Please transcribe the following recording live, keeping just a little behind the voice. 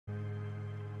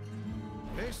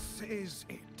This is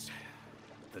it.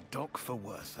 The dock for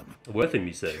Wortham. Wortham,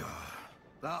 you say?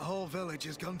 That whole village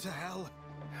has gone to hell.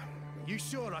 You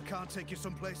sure I can't take you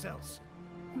someplace else?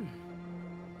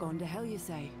 Gone to hell, you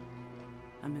say?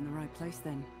 I'm in the right place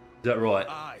then. Is that right?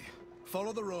 Aye.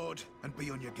 Follow the road and be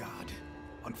on your guard.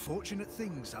 Unfortunate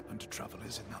things happen to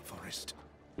travelers in that forest.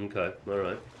 Okay,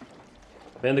 alright.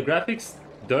 Man, the graphics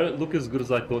don't look as good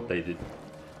as I thought they did.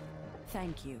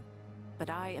 Thank you. But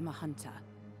I am a hunter,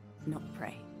 not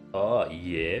prey. Oh,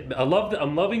 yeah.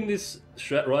 I'm loving this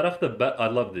right off the bat. I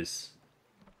love this.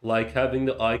 Like having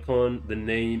the icon, the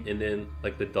name, and then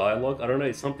like the dialogue. I don't know,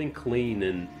 it's something clean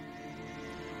and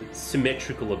it's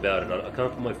symmetrical about it. I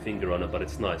can't put my finger on it, but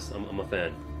it's nice. I'm a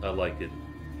fan. I like it.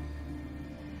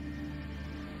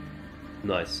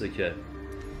 Nice, okay.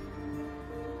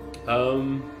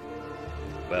 Well,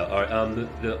 alright,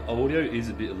 the audio is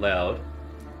a bit loud.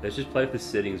 Let's just play with the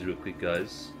settings real quick,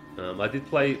 guys. I did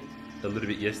play a little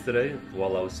bit yesterday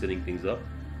while I was setting things up.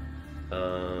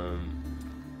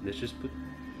 Let's just put...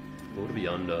 What would it be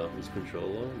under? Was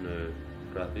controller? No.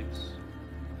 Graphics?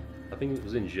 I think it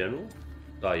was in general?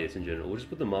 Oh yes, in general. We'll just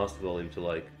put the master volume to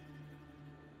like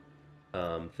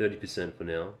 30% for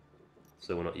now,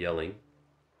 so we're not yelling.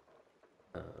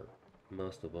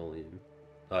 Master volume.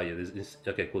 Oh yeah, there's this.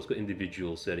 Okay, cool. It's got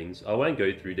individual settings. I won't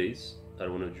go through these. I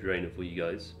don't want to drain it for you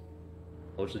guys.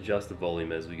 I'll just adjust the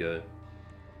volume as we go.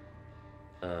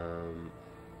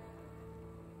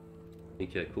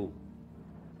 Okay, cool.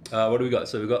 What do we got?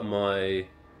 So we got my.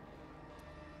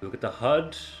 Look at the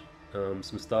HUD.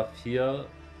 Some stuff here.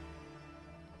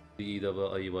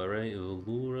 Allura.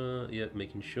 Yep,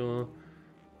 making sure.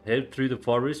 Head through the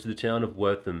forest to the town of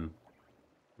Wortham.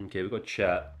 Okay, we got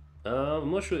chat. I'm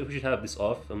not sure if we should have this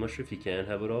off. I'm not sure if you can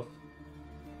have it off.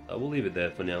 We'll leave it there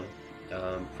for now.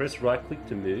 Press right click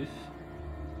to move.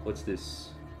 What's this?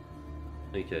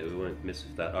 Okay, we won't mess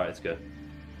with that. Alright, let's go.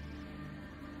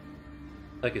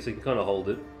 Okay, so you can kind of hold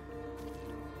it.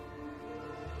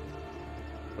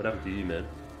 What happened to you, man?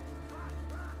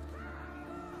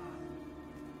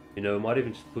 You know, I might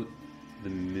even just put the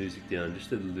music down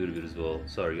just a little bit as well.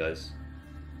 Sorry, guys.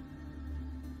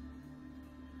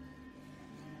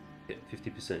 Yeah,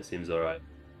 50% seems alright.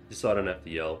 Just so I don't have to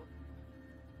yell.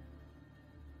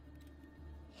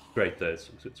 Great though,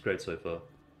 it's great so far.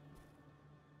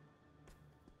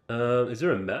 Is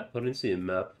there a map? I didn't see a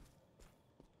map.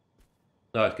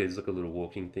 Oh, okay, there's like a little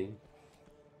walking thing.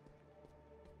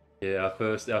 Yeah, our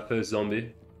first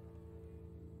zombie.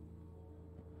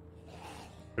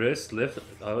 Press left.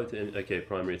 Oh, okay,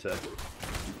 primary attack.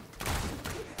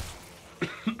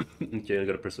 Okay, I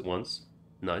gotta press it once.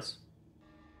 Nice.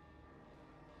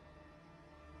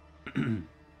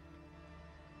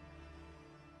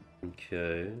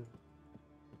 Okay.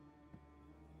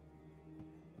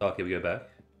 Okay, we go back.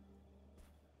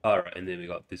 Alright, and then we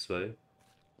got this way.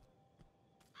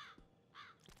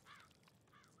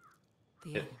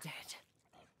 The undead.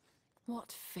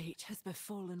 What fate has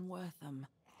befallen Wortham?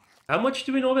 How much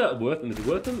do we know about Wortham? Is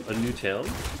Wortham a new town?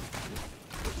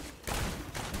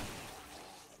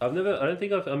 I don't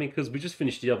think I mean, because we just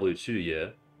finished Diablo 2, yeah?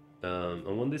 I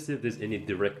wonder if there's any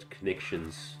direct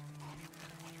connections.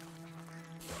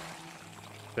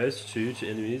 Press 2 to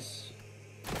enemies.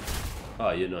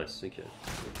 Ah, yeah, nice, okay.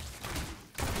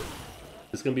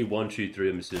 There's gonna be 1, 2, 3,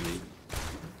 I'm assuming.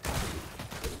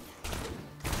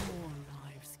 More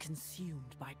lives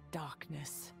consumed by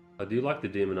darkness. I do like the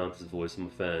Demon Hunter's voice, I'm a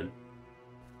fan.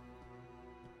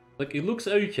 Like, it looks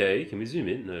okay. Can we zoom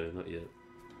in? No, not yet.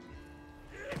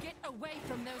 Get away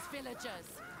from those villagers!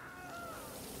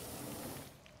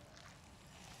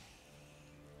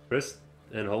 Press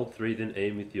and hold 3, then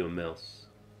aim with your mouse.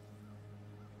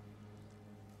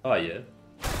 Oh, yeah.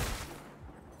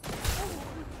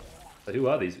 So who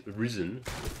are these? Risen.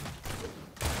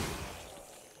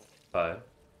 Hi.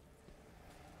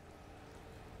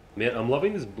 Man, I'm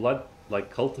loving this blood,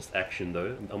 like, cultist action,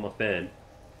 though. I'm a fan.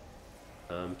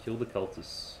 Kill the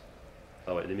cultists.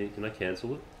 Oh, wait, can I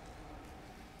cancel it?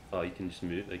 Oh, you can just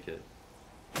move? Okay.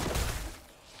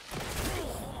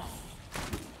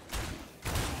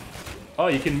 Oh,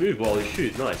 you can move while you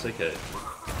shoot. Nice, okay.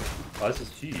 Oh, this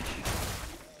is huge.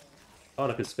 Oh,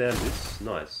 and I can spam this.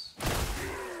 Nice.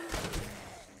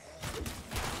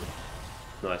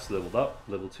 Nice, leveled up.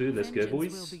 Level 2, let's go,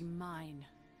 boys. Will be mine.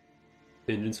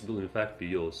 Vengeance will in fact be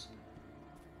yours.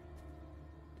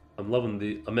 I'm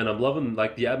loving I'm loving,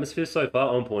 like, the atmosphere so far.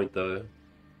 On point, though.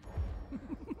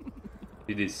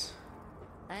 It is.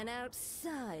 An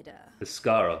outsider. The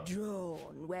Skara.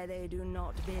 Drawn where they do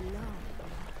not belong.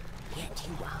 Yet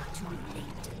you are too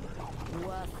late.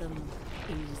 Wortham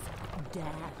is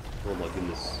dead. Oh my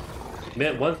goodness.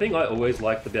 Man, one thing I always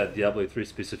liked about Diablo 3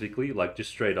 specifically, like just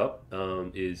straight up,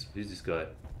 is who's this guy?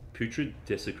 Putrid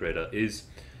Desecrator, is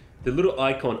the little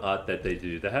icon art that they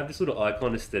do. They have this little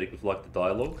icon aesthetic with like the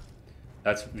dialogue.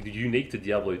 That's unique to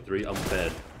Diablo 3. I'm a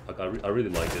fan. Like I really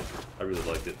like it. I really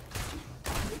like it.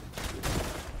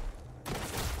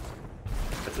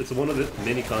 It's one of the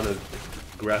many kind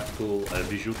of graphical and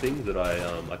visual things that I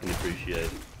can appreciate.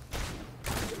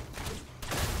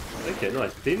 Okay,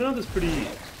 nice. Demon Hunter's pretty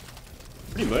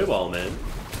mobile, man.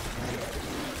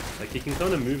 Like he can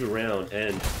kind of move around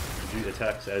and do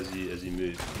attacks as he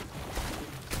moves.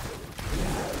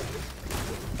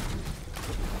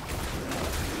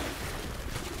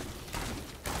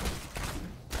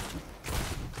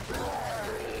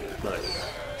 Nice.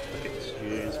 Okay,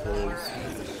 experience points.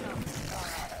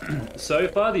 So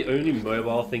far, the only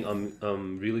mobile thing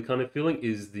I'm really kind of feeling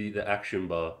is the action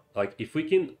bar. Like if we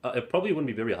can, it probably wouldn't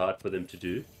be very hard for them to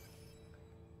do.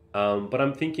 But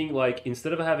I'm thinking like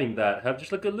instead of having that, have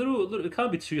just like a little. It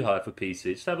can't be too hard for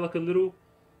PC. Just have like a little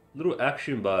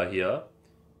action bar here,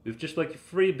 with just like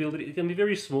free ability. It can be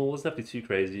very small. Doesn't have to be too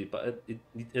crazy, but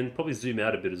and probably zoom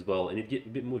out a bit as well, and you get a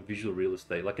bit more visual real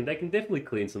estate. Like, and they can definitely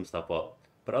clean some stuff up.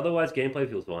 But otherwise, gameplay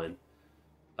feels fine.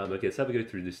 Okay, let's have a go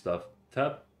through this stuff.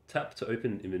 Tap to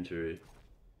open inventory.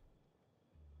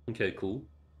 Okay, cool.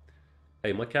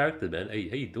 Hey, my character, man. Hey,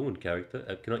 how you doing,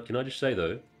 character? Can I just say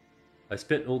though, I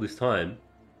spent all this time.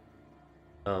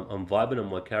 I'm vibing on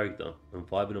my character. I'm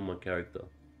vibing on my character.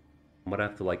 I might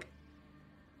have to like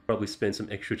probably spend some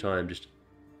extra time just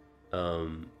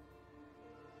going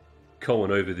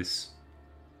over this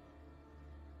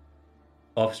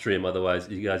off stream. Otherwise,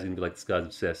 you guys are gonna be like, this guy's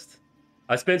obsessed.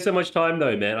 I spent so much time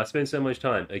though, man. I spent so much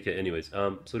time. Okay, anyways,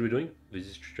 so what are we doing? We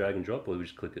just drag and drop, or we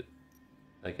just click it?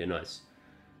 Okay, nice.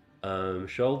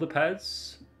 Shoulder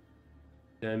pads,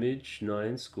 damage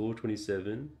 9, score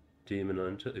 27, Demon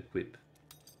Hunter, equip.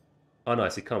 Oh,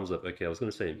 nice, it comes up. Okay, I was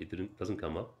gonna say it doesn't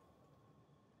come up.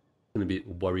 I'm gonna be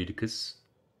worried because,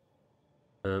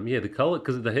 yeah, the color,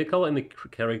 because the hair color in the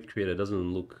character creator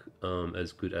doesn't look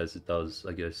as good as it does,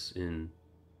 I guess, in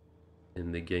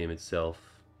the game itself.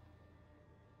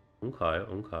 Okay.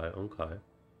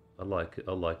 I like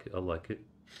it.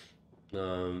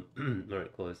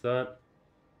 Alright, close that.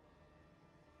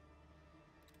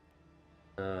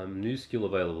 New skill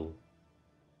available.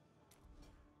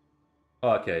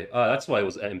 Oh, okay. Ah, that's why it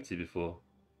was empty before.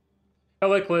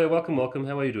 Hello, Claire. Welcome.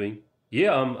 How are you doing?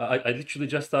 Yeah, I literally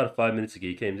just started 5 minutes ago.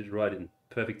 You came just right in.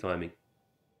 Perfect timing.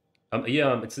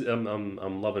 Yeah,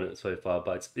 I'm loving it so far,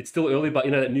 but it's still early. But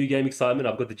you know that new game excitement.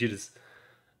 I've got the jitters.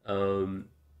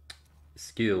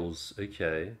 Skills.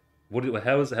 Okay.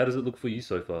 How does it look for you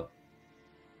so far?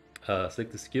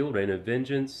 Select the skill. Rain of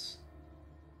Vengeance.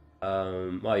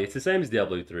 Oh, yeah, it's the same as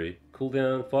Diablo 3.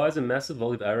 Cooldown fires a massive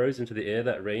volley of arrows into the air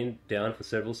that rain down for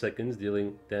several seconds,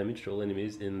 dealing damage to all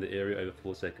enemies in the area over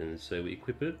 4 seconds. So we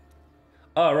equip it.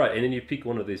 Oh, right, and then you pick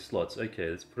one of these slots. Okay,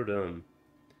 let's put it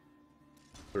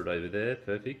over there.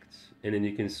 Perfect. And then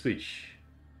you can switch.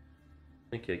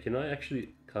 Okay, can I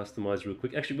actually customize real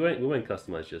quick? Actually, we won't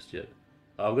customize just yet.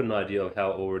 I've got an idea of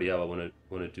how I want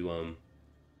to do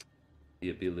the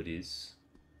abilities.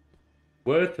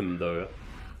 Wortham though.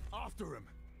 After him,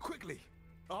 quickly!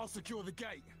 I'll secure the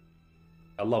gate.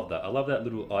 I love that. I love that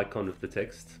little icon with the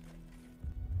text.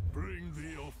 Bring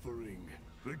the offering.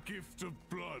 The gift of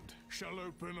blood shall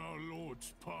open our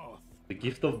Lord's path. The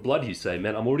gift of blood, you say,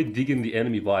 man. I'm already digging the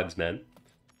enemy vibes, man.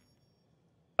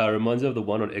 Reminds me of the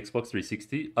one on Xbox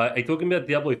 360. Are you talking about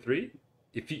Diablo 3?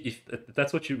 If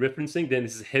that's what you're referencing, then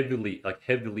this is heavily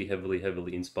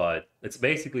inspired. It's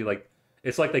basically like,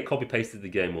 it's like they copy pasted the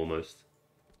game almost.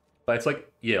 But it's like,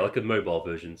 yeah, like a mobile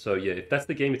version. So yeah, if that's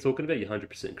the game you're talking about, you're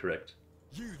 100% correct.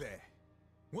 You there.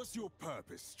 What's your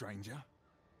purpose, stranger?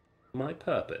 My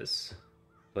purpose?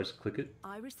 Do I just click it?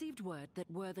 I received word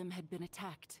that Wortham had been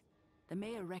attacked. The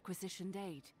mayor requisitioned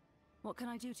aid. What can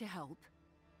I do to help?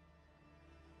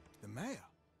 The mayor?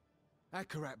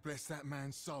 Akarat bless that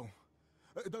man's soul.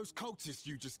 Those cultists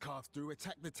you just carved through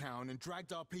attacked the town and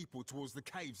dragged our people towards the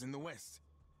caves in the west.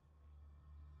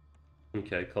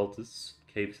 Okay, cultists,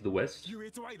 cave to the west. You here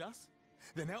to aid us?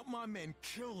 Then help my men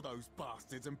kill those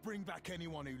bastards and bring back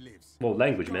anyone who lives. Well,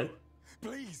 language, Go. man.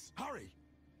 Please, hurry.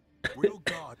 We'll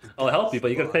guard the I'll help you, gates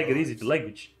but you gotta for take our it easy for lives.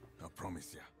 language. I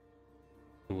promise you.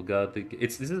 We'll guard the.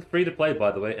 This is free to play,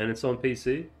 by the way, and it's on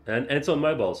PC and it's on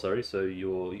mobile. Sorry, so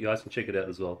you guys can check it out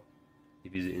as well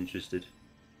if you're interested.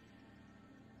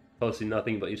 Costing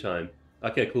nothing but your time.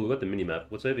 Okay, cool. We've got the mini map.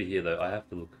 What's over here though? I have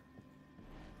to look.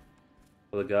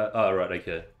 For the guy. Oh, right.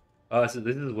 Okay. Oh, so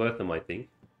this is Wortham, I think.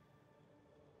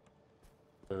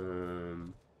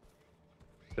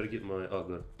 Gotta get my... Oh,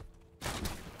 good.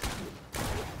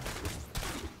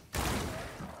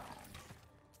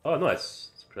 Oh, nice.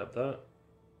 Let's grab that.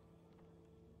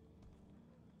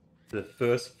 The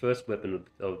first weapon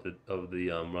of the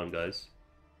run, guys.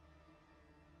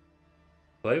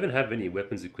 Do I even have any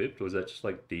weapons equipped, or is that just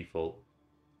like default?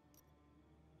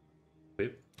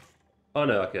 Equip? Oh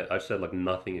no, okay. I just had like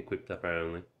nothing equipped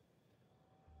apparently.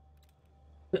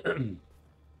 Should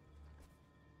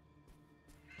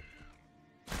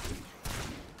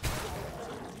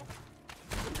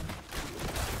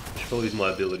probably use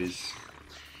my abilities.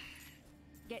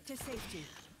 Get to safety.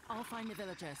 I'll find the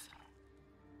villagers.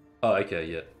 Oh, okay,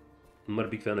 yeah. I'm not a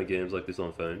big fan of games like this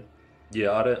on phone.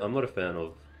 Yeah, I'm not a fan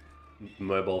of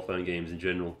mobile phone games in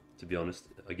general, to be honest.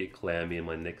 I get clammy and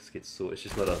my neck gets sore. It's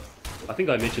just not a... I think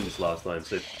I mentioned this last time,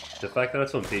 so the fact that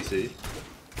it's on PC,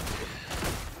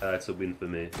 it's a win for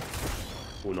me.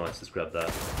 Oh, nice, let's grab that.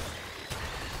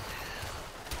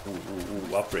 Ooh,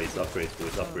 upgrades,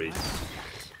 boys, upgrades.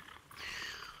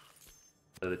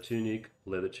 Leather tunic,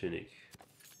 leather tunic.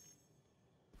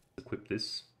 Equip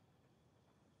this.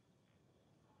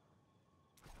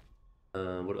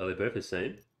 What are they both the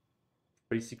same?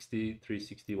 360,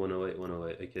 360, 108,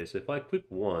 108. Okay, so if I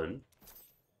equip one,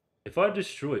 if I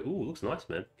destroy... Ooh, looks nice,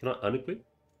 man. Can I unequip?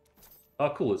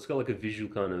 Oh, cool. It's got like a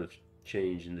visual kind of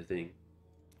change in the thing.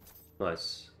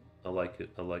 Nice. I like it.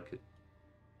 I like it.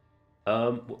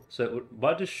 So if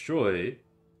I destroy...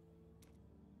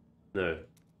 No.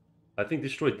 I think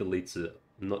destroy deletes it,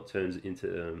 not turns it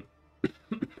into,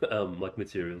 like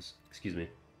materials. Excuse me.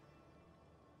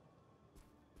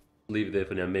 Leave it there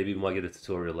for now. Maybe we might get a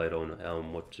tutorial later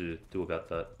on what to do about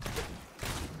that.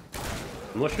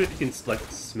 I'm not sure if you can like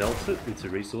smelt it into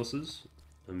resources.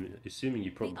 I'm assuming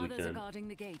you probably the others can. are guarding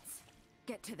the gates.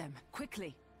 Get to them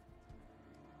quickly.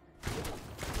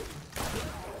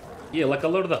 Yeah, like a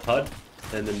lot of the HUD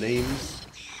and the names,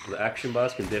 the action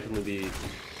bars can definitely be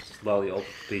slightly altered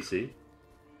for PC.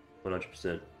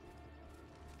 100%.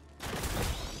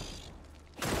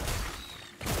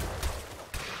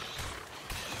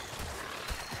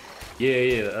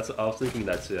 Yeah, that's. I was thinking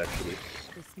that too, actually.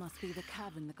 This must be the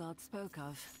cavern the god spoke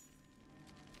of.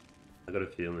 I got a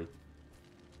feeling.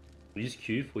 Use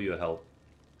Q for your health.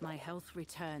 My health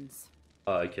returns.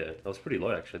 Oh, okay. That was pretty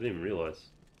low, actually. I didn't even realize.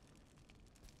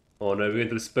 Oh no, we're going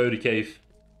to the Spody Cave.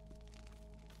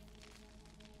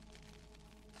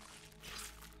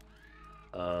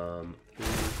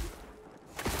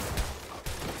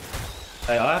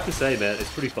 Hey, I have to say, man,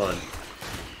 it's pretty fun.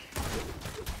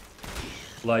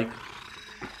 Like,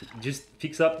 just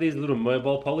picks up these little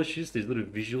mobile polishes, these little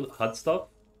visual HUD stuff,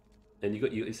 and you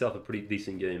got yourself a pretty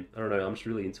decent game. I don't know, I'm just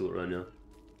really into it right now.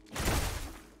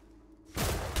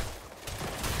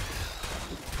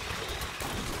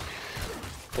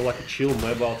 For like a chill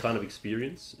mobile kind of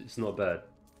experience, it's not bad.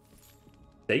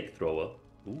 Stake thrower.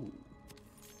 Ooh.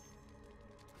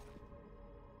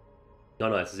 Oh,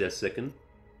 nice. Is that second?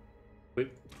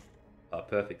 Whip. Ah,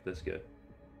 perfect. Let's go.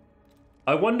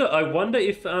 I wonder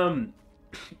if in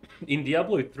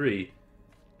Diablo 3,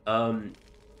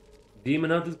 demon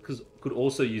hunters could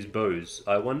also use bows.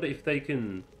 I wonder if they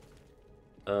can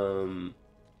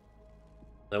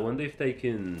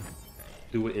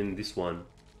do it in this one.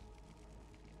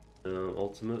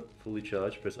 Ultimate, fully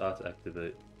charged, press R to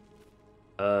activate.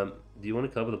 Do you want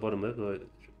to cover the bottom left? Or...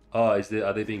 Oh,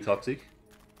 are they being toxic?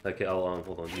 Okay, I'll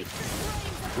hold on. Here.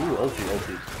 Ooh, ulti.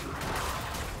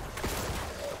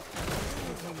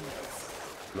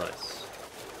 Nice.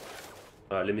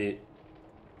 Alright, let me...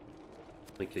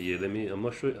 Okay, yeah, I'm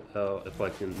not sure if I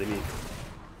can... Let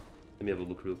me have a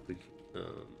look real quick.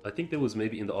 I think there was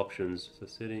maybe in the options. So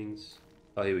settings...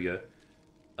 Oh, here we go.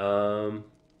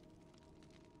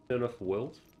 Turn off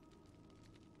world.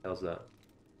 How's that?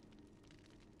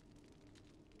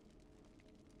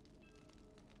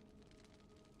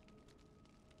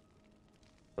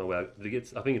 Oh wow, I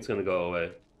think it's gonna go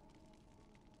away.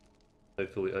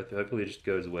 Hopefully it just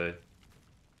goes away.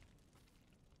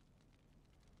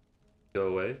 Go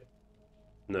away?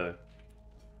 No.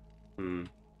 Hold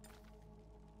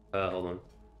on.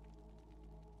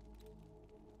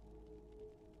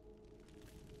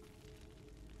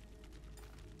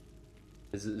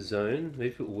 Is it zone?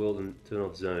 Maybe put world and turn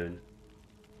off zone.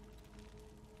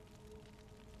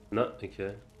 No,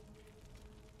 okay.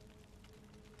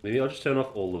 Maybe I'll just turn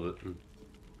off all of it.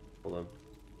 Hold on.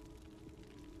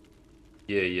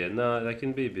 Yeah, no, that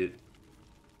can be a bit...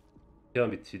 Can't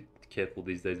be too careful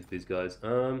these days with these guys.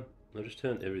 I'll just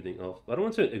turn everything off. I don't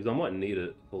want to, because I might need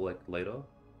it for like later.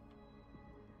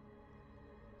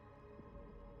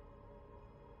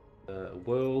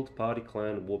 World, party,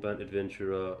 clan, warband,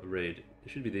 adventurer, raid. It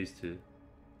should be these two.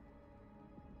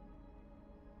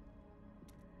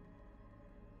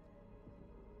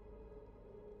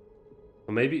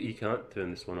 Or maybe you can't turn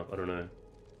this one off, I don't know.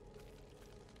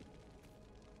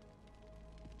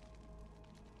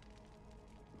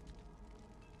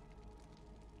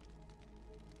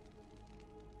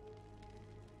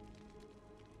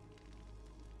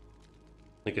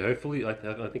 Okay, hopefully, I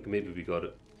think maybe we got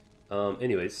it.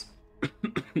 Anyways,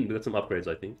 we got some upgrades,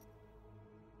 I think.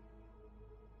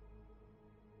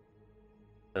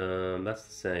 That's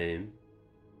the same.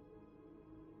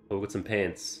 Oh, we got some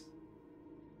pants.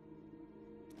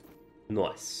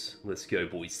 Nice. Let's go,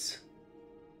 boys.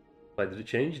 Wait, did it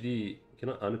change the... Can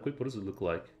I unequip? What does it look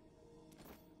like?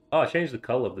 Oh, I changed the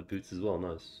color of the boots as well.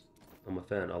 Nice. I'm a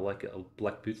fan. I like it.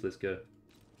 Black boots, let's go.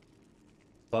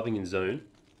 Vibing in zone.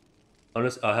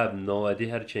 Honestly, I have no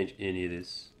idea how to change any of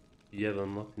this. You have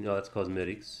unlocked... No, that's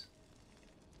cosmetics.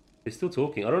 They're still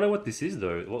talking. I don't know what this is,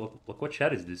 though. What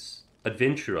chat is this?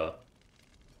 Adventurer.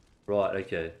 Right,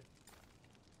 okay.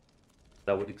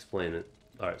 That would explain it.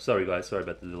 Alright, sorry guys. Sorry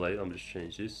about the delay. I'm just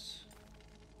change this.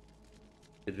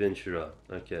 Adventurer.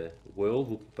 Okay. World,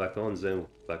 we'll put back on. Zone, we'll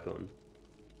put back on.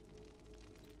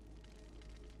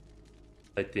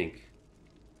 I think.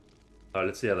 Alright,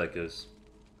 let's see how that goes.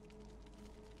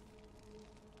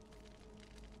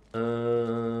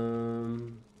 Oh,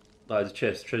 it's a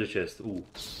chest, treasure chest. Ooh.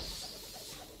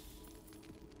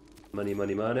 Money,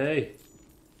 money, money.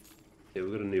 Yeah,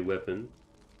 we got a new weapon.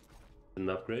 An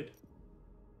upgrade.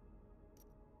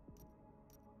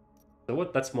 So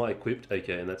what? That's my equipped.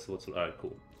 Okay, and that's what's... Alright,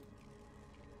 cool.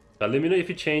 Now let me know if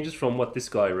it changes from what this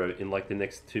guy wrote in like the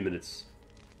next 2 minutes.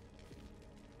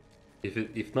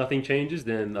 If nothing changes,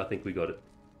 then I think we got it.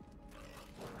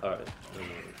 Alright.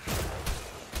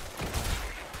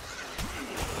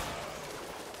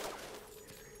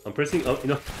 I'm pressing... Oh, you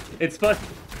know, it's fun.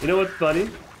 You know what's funny?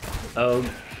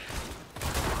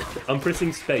 I'm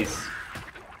pressing space.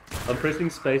 I'm pressing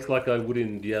space like I would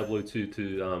in Diablo 2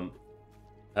 to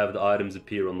have the items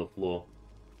appear on the floor.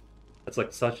 That's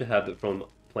like such a habit from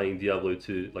playing Diablo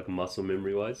 2, like muscle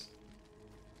memory wise.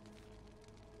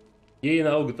 Yeah,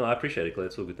 no, all good. No, I appreciate it, Claire.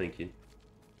 It's all good, thank you.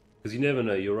 Because you never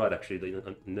know. You're right, actually.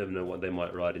 You never know what they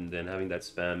might write in there. And having that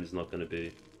spam is not going to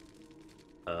be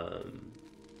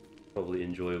probably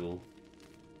enjoyable.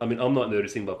 I mean, I'm not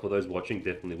noticing, but for those watching,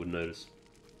 definitely would notice.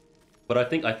 But I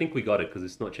think we got it because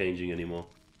it's not changing anymore.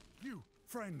 You,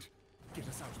 friend, get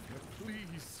us out of here,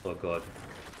 please. Oh god.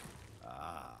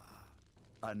 Ah,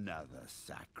 another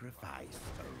sacrifice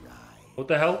arrived. What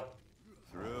the hell?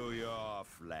 Through your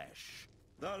flesh,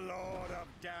 the Lord of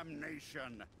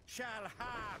Damnation shall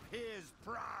have his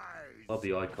prize. Love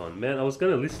the icon. Man, I was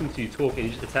going to listen to you talk and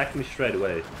you just attacked me straight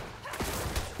away.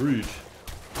 Rude.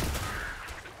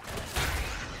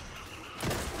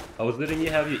 I was letting you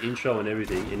have your intro and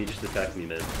everything, and you just attacked me,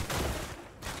 man.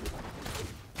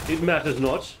 It matters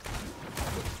not.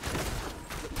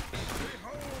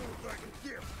 Behold the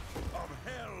gift of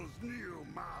Hell's new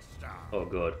master. Oh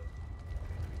god.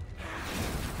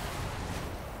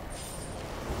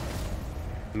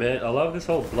 Man, I love this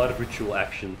whole blood ritual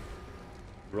action.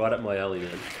 Right up my alley,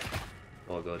 man.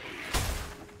 Oh god.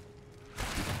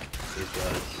 These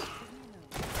guys.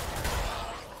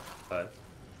 Alright.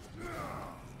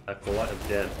 Acolyte of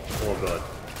Death. Oh god.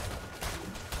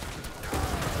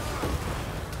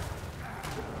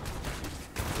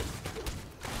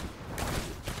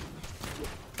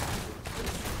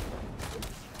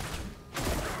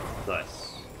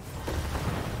 Nice.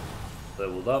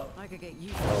 Leveled up. I could get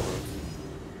you.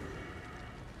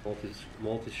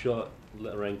 Multi-shot,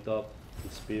 ranked up,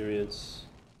 experience.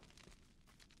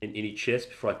 In any chest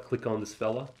before I click on this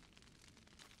fella.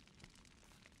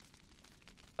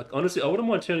 Like, honestly, I wouldn't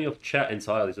mind turning off chat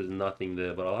entirely so there's nothing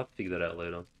there, but I'll have to figure that out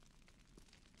later.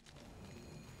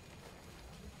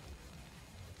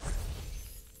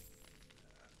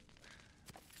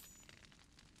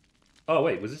 Oh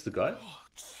wait, was this the guy?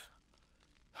 What?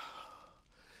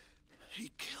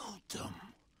 He killed them.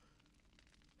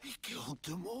 He killed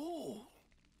them all.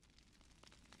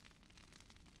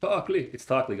 Tarkly! It's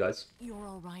Tarkly, guys. You're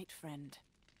all right, friend.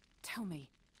 Tell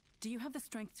me, do you have the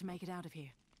strength to make it out of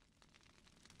here?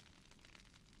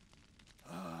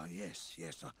 Yes,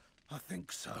 I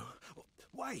think so.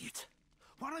 Wait,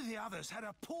 one of the others had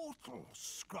a portal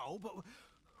scroll, but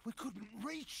we couldn't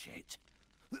reach it.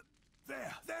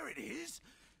 There it is.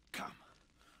 Come,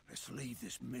 let's leave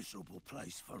this miserable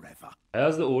place forever.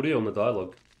 How's the audio and the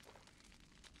dialogue?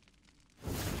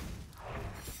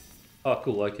 Oh,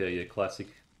 cool. Okay, yeah, classic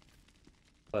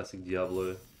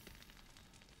Diablo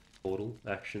portal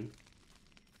action.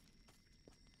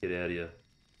 Get out of here.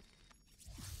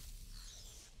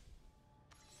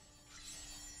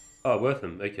 Oh,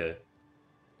 Wortham. Okay.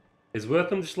 Is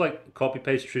Wortham just like copy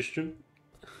paste Tristram?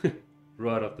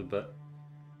 right off the bat.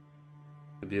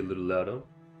 Could be a little louder.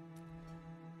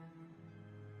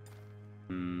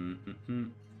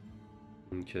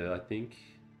 Okay, I think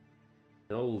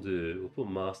now we'll put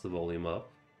master volume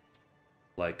up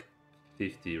like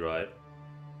 50, right?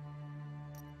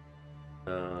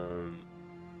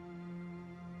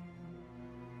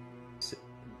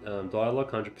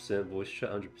 Dialogue 100%, voice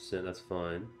chat 100%, that's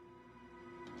fine.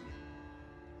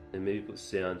 And maybe put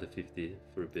sound to 50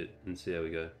 for a bit and see how we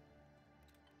go.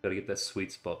 Gotta get that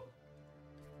sweet spot.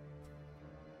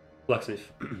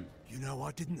 Blacksmith. You know,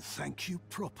 I didn't thank you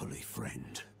properly,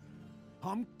 friend.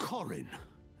 I'm Corin,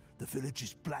 the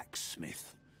village's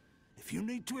blacksmith. If you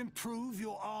need to improve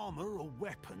your armor or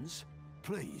weapons,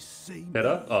 please see me.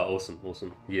 Better? Oh, awesome,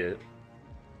 awesome. Yeah.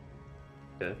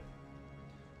 Okay.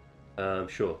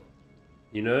 Sure.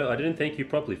 You know, I didn't thank you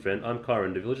properly, friend. I'm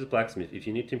Corin, the village's blacksmith. If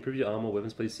you need to improve your armor or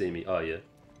weapons, please see me. Oh, yeah.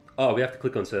 Oh, we have to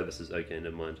click on services. Okay,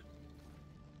 never mind.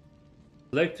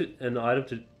 Select an item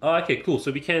to... Oh, okay, cool.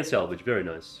 So we can salvage. Very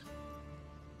nice.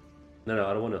 No,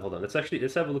 I don't want to... Hold on. Let's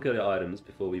have a look at our items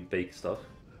before we bake stuff.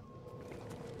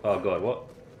 Oh, God, what?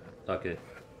 Okay.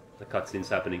 The cutscene's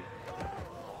happening.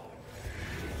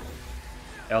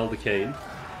 Elder Cain.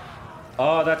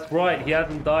 Oh, that's right. He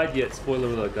hasn't died yet. Spoiler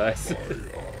alert, guys.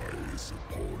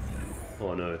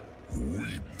 Oh, no.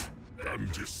 Weep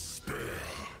and despair,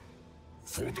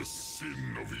 for the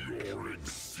sin of your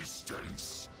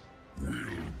existence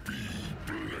will be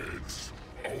bled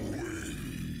away.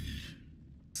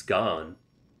 Scan?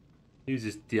 Who's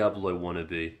this Diablo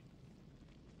wannabe?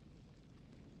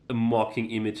 A mocking,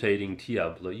 imitating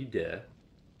Diablo, you dare?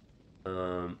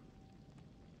 Can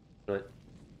I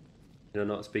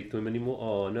not speak to him anymore?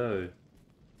 Oh, no.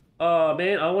 Oh,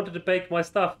 man, I wanted to bake my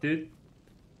stuff, dude.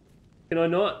 Can I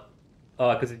not?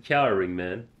 Oh, because it's cowering,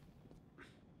 man.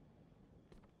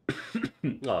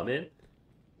 Oh, man.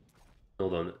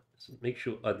 Hold on. Make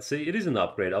sure... see, it is an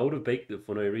upgrade. I would have baked it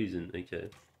for no reason. Okay.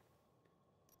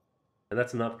 And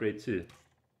that's an upgrade, too.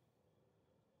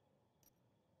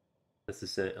 That's the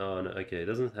same... Oh, no. Okay, it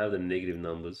doesn't have the negative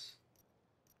numbers.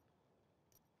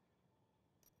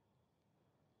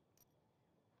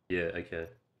 Yeah, okay.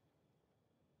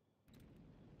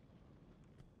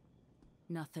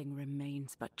 Nothing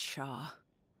remains but char.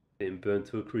 Being burned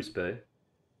to a crucible.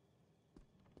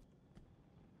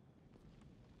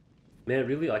 Man,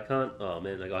 really? I can't... Oh,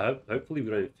 man. Like, hopefully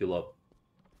we don't fill up.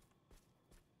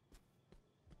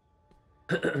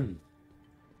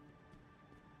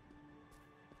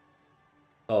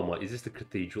 Oh, my... Is this the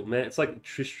cathedral? Man, it's like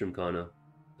Tristram, kind of.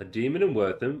 A demon in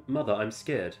Wortham? Mother, I'm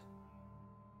scared. Is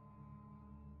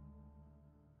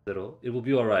that all? It will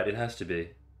be alright. It has to be.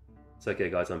 It's okay,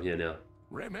 guys. I'm here now.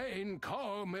 Remain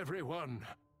calm, everyone.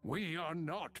 We are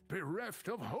not bereft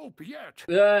of hope yet.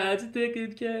 Ah, it's a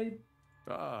ticket, Kate.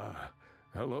 Ah,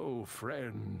 hello,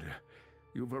 friend.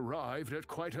 You've arrived at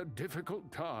quite a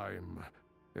difficult time.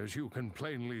 As you can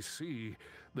plainly see,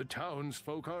 the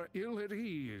townsfolk are ill at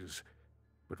ease.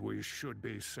 But we should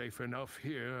be safe enough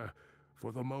here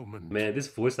for the moment. Man, this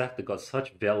voice actor got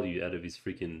such value out of his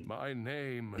freaking My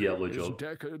name Diablo is job.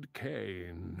 Deckard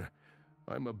Cain.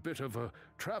 I'm a bit of a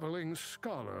traveling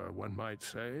scholar, one might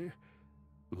say.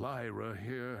 Lyra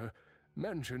here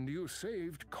mentioned you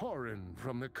saved Corin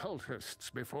from the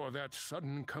cultists before that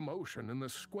sudden commotion in the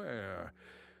square.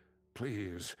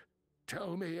 Please,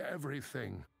 tell me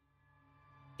everything.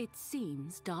 It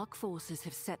seems dark forces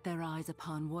have set their eyes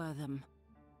upon Wortham.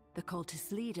 The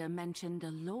cultist leader mentioned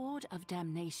a Lord of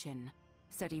Damnation.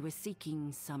 Said he was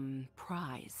seeking some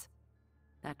prize.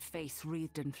 That face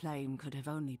wreathed in flame could have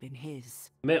only been his.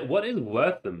 Man, what is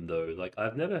Wortham, though? Like,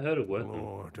 I've never heard of Wortham.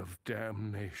 Lord of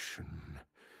Damnation.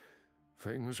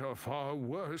 Things are far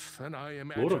worse than I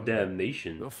imagined. Lord of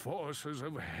Damnation? The forces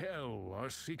of hell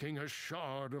are seeking a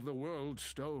shard of the World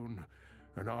Stone,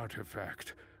 an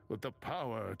artifact with the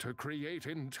power to create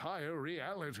entire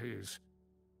realities.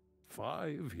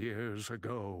 5 years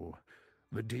ago,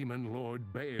 the demon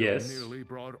Lord Baal nearly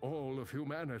brought all of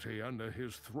humanity under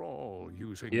his thrall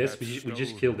using that stone. We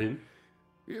just killed him.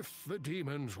 If the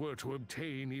demons were to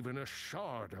obtain even a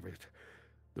shard of it,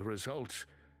 the results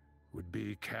would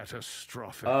be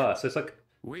catastrophic. Ah, so it's like...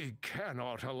 We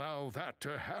cannot allow that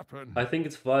to happen. I think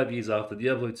it's 5 years after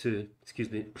Diablo 2.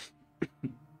 Excuse me.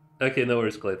 Okay, no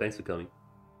worries, Clay. Thanks for coming.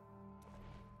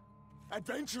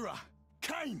 Adventurer!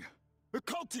 Cain! The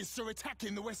cultists are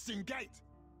attacking the western gate!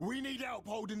 We need help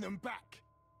holding them back!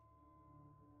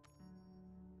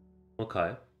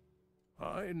 Okay.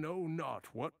 I know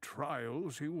not what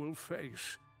trials you will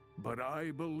face, but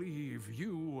I believe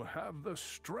you have the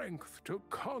strength to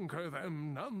conquer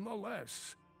them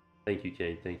nonetheless. Thank you,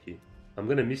 Kane. Thank you. I'm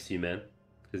gonna miss you, man.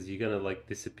 because you're gonna like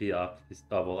disappear after this.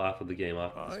 Oh well, after the game,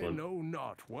 after this I one. know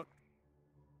not what.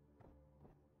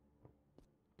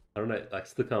 I don't know. I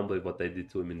still can't believe what they did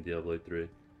to him in Diablo 3.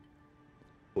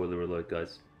 Spoiler alert,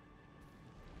 guys.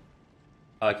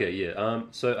 Okay, yeah.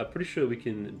 So I'm pretty sure we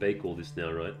can bake all this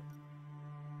now, right?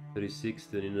 36,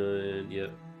 39.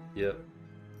 Yep, yep.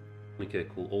 Okay,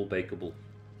 cool. All bakeable.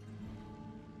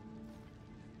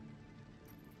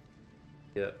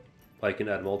 Yeah. I can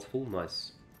add multiple.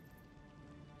 Nice.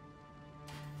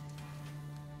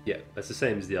 Yeah, that's the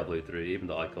same as Diablo 3, even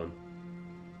the icon.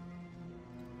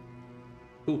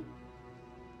 Cool.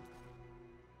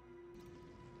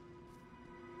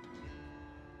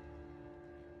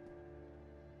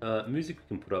 Music we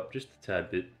can put up just a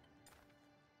tad bit.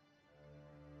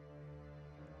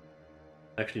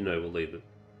 Actually, no, we'll leave it.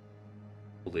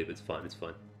 We'll leave it, it's fine, it's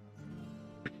fine.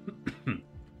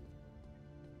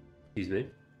 Excuse me.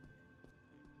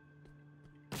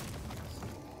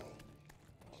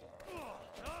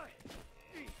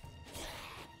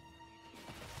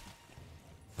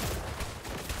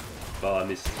 Oh, I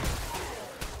missed.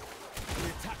 The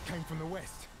attack came from the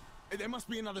west. There must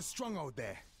be another stronghold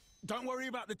there. Don't worry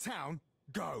about the town.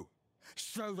 Go.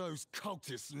 Show those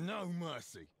cultists no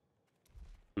mercy.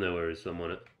 No worries, I'm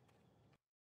on it.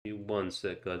 Give me 1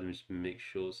 sec, guys. Let me just make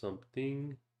sure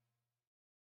something.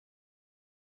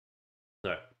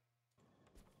 Alright.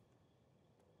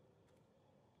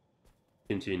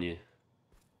 Continue.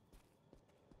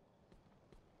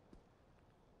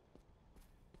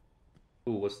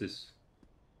 Ooh, what's this?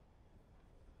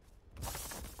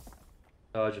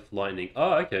 Charge of lightning.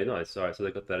 Oh, okay, nice. Alright, so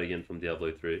they got that again from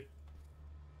Diablo 3. Is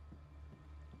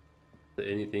there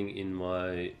anything in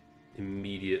my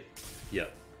immediate... Yeah.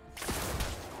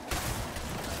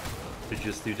 To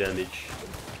just do damage.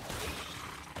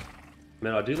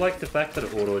 Man, I do like the fact that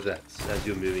it auto-attacks as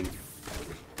you're moving.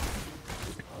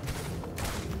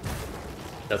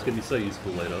 That's gonna be so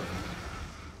useful later.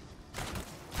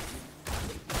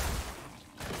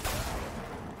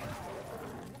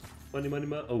 Money, money,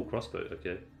 money. Oh, crossbow,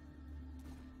 okay.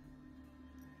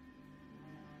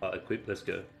 Equip, let's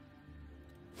go.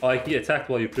 Oh, I can get attacked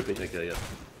while you're equipping. Okay, yeah.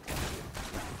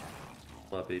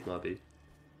 Might be, might be.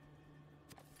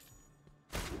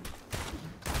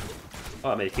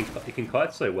 Oh, man, it can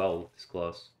kite so well, this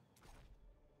class.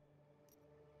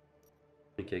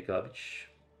 Okay, garbage.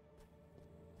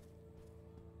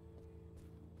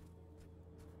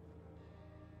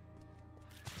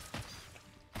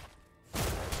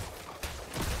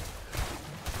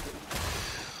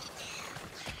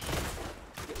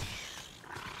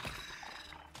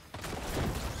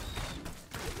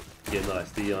 Yeah,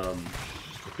 nice. The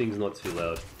thing's not too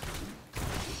loud.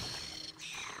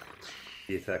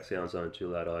 The attack sounds aren't too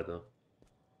loud either.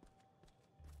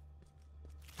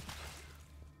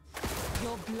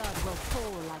 Your blood will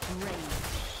fall like rain.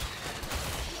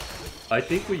 I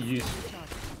think we use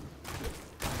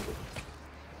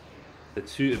the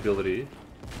 2 ability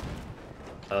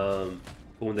for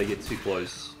when they get too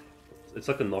close. It's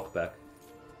like a knockback.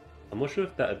 I'm not sure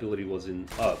if that ability was in...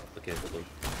 Oh, okay, hold on.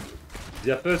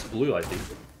 Yeah, first blue, I think.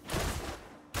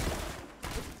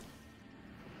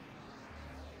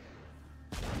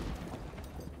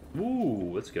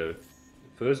 Ooh, let's go.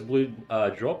 First blue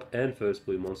drop and first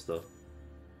blue monster.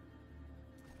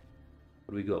 What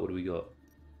do we got? What do we got?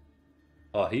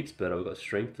 Oh, heaps better. We got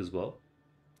strength as well.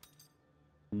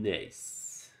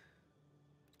 Nice.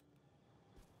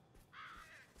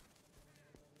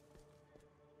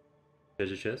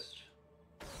 Treasure chest.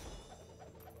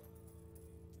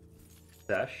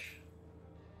 Dash.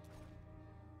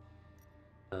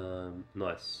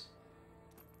 Nice.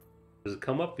 Does it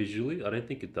come up visually? I don't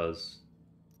think it does.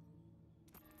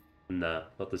 Nah,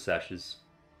 not the sashes.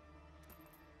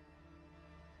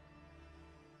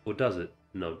 Or does it?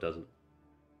 No, it doesn't.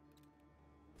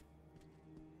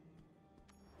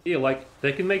 Yeah, like,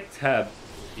 they can make tab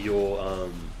your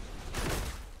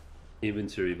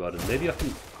inventory button. Maybe I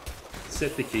can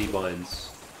set the keybinds.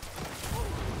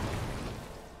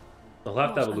 I'll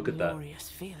have to have a look at that.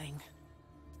 Feeling.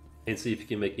 And see if you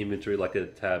can make inventory like a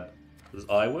tab. Does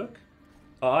I work?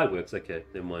 Oh, I works. Okay,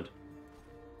 never mind.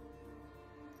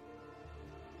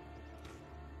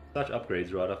 Such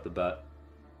upgrades right off the bat.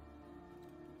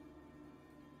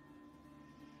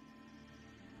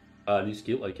 New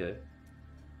skill. Okay.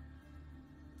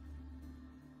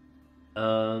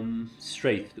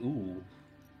 Strafe. Ooh.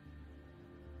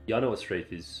 Yeah, I know what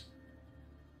strafe is.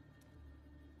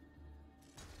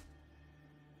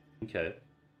 Okay.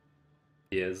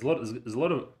 Yeah, there's a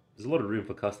lot of room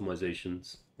for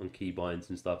customizations on keybinds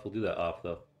and stuff. We'll do that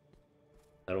after.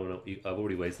 I don't know. I've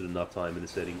already wasted enough time in the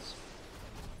settings.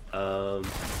 Oh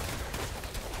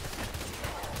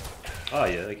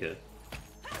yeah, okay.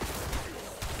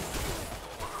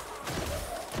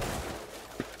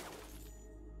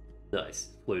 Nice,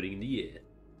 floating in the air.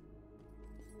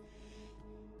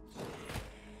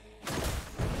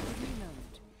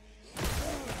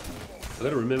 I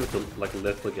gotta remember to like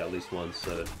left click at least once,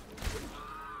 so.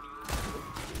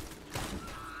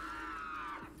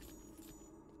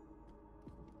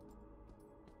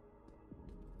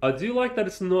 I do like that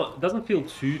it's not, it doesn't feel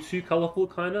too colorful,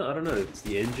 kinda. I don't know, it's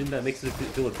the engine that makes it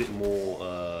feel a bit more,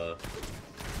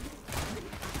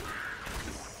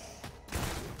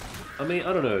 I mean,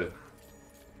 I don't know.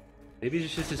 Maybe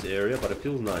it's just this area, but it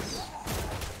feels nice.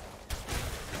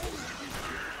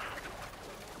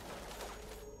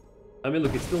 I mean,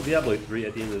 look, it's still Diablo 3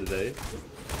 at the end of the day.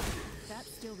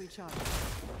 That's still recharged.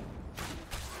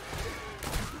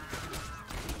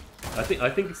 I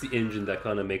think it's the engine that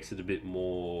kind of makes it a bit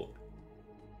more,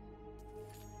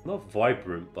 not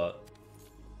vibrant, but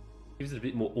gives it a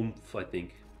bit more oomph, I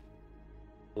think.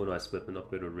 Oh, nice weapon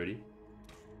upgrade already.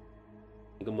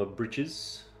 I got my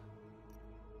breeches.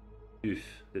 Oof,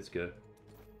 let's go.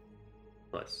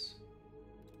 Nice.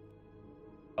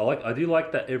 I do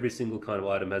like that every single kind of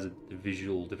item has a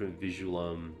different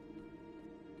visual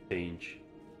change.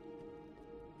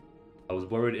 I was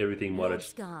worried everything might have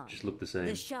just looked the same.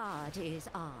 The shard is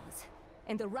ours,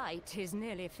 and the rite is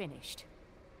nearly finished.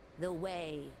 The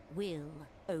way will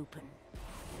open.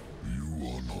 You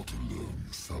are not alone,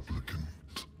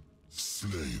 supplicant.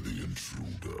 Slay the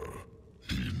intruder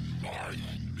in my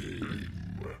name.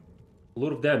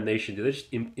 Lord of Damnation, did they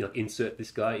just insert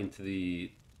this guy into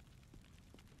the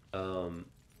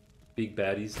big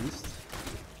baddies list?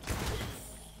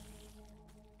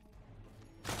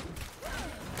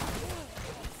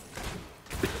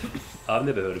 I've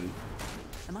never heard of him.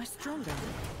 Am I stronger?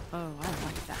 Oh, I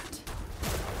like that.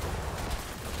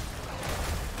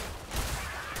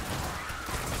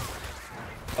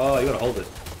 Oh, you gotta hold it.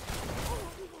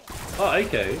 Oh,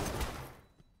 okay.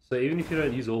 So even if you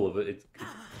don't use all of it,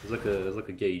 there's like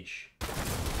a gauge. I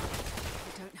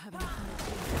don't have enough.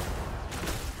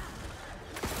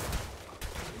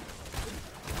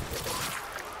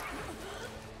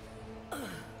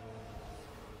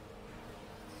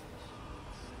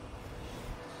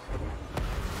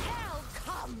 Hell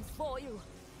comes for you.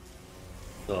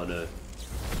 Oh no.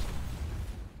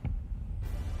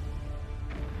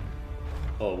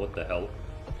 Oh, what the hell?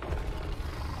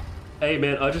 Hey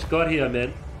man, I just got here,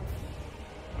 man.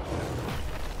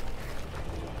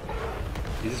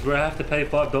 Is this where I have to pay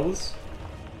 $5?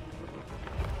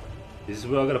 This is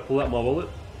where I gotta pull out my wallet?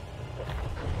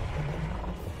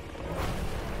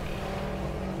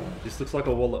 This looks like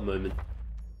a wallet moment.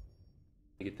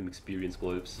 I get them experience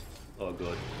globes. Oh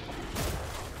god.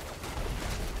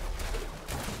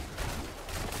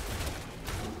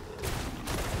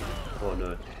 Oh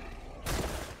no.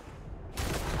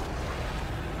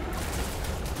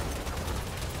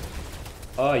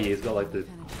 Oh yeah, he's got like the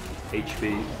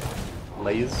HP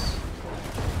layers.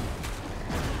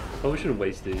 Probably shouldn't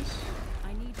waste these.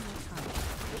 I need more time.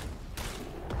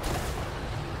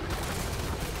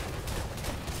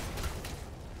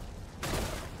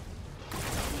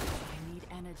 I need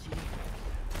energy.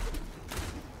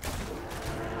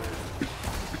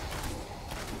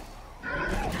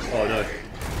 Oh no.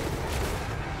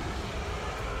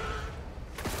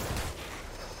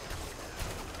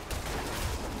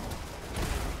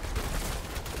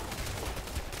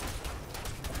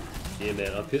 Yeah,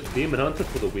 man, I've hit Demon Hunter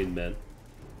for the win, man.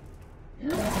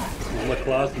 This is my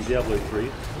class in Diablo 3.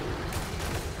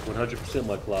 100%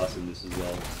 my class in this as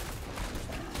well.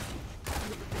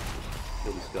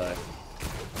 Kill this guy.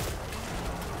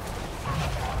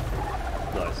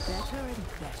 Nice. Better and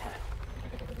better.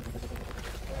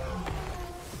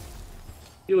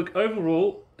 Yeah, look,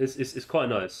 overall, it's quite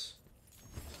nice.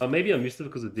 Maybe I missed it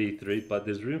because of D3, but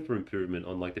there's room for improvement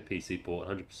on like the PC port,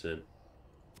 100%.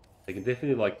 They can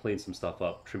definitely like clean some stuff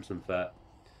up, trim some fat,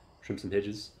 trim some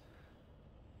hedges.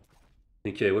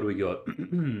 Okay, what do we got?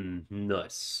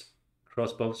 Nice.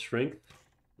 Crossbow strength.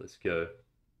 Let's go.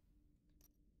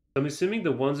 I'm assuming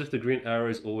the ones with the green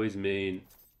arrows always mean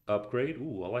upgrade.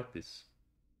 Ooh, I like this.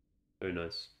 Very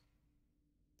nice.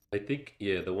 I think,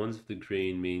 yeah, the ones with the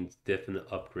green means definite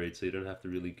upgrade, so you don't have to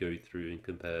really go through and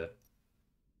compare.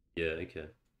 Yeah, okay.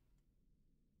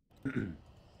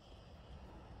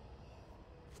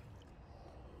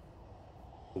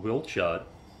 A world shard.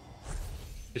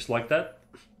 Just like that.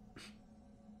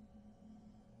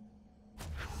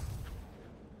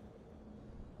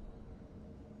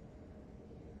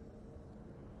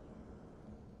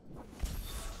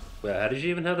 Well, how did you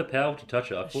even have the power to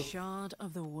touch it? I A thought shard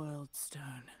of the world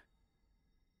stone.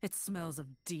 It smells of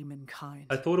demon kind.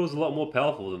 it was a lot more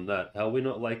powerful than that. How are we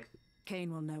not like?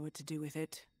 Cain will know what to do with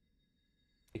it.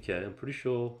 Okay, I'm pretty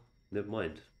sure. Never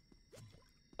mind.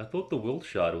 I thought the world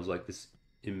shard was like this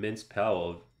immense power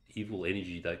of evil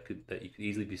energy that you could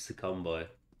easily be succumbed by.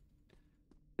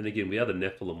 And again, we are the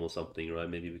Nephilim or something, right?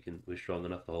 Maybe we're strong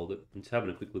enough to hold it. I'm just having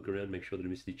a quick look around, make sure that I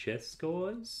missed any chests,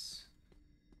 guys.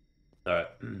 Alright.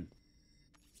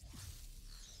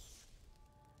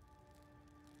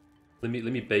 let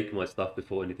me bake my stuff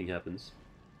before anything happens.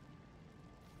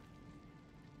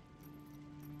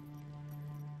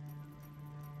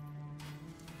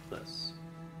 Nice.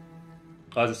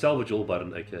 Oh, there's a salvage all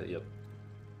button. Okay, yep.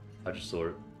 I just saw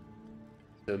it.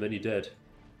 So many dead.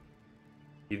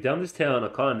 You've done this town a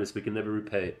kindness we can never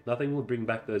repay. Nothing will bring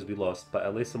back those we lost, but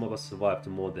at least some of us survived to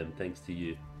mourn them, thanks to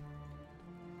you.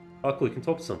 Oh, cool, you can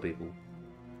talk to some people.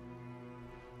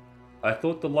 I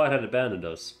thought the light had abandoned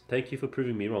us. Thank you for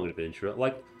proving me wrong, adventurer.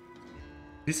 Like,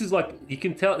 this is like, you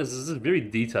can tell, this is very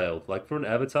detailed. Like, for an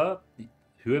avatar,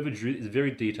 whoever drew is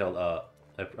very detailed art.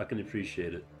 I can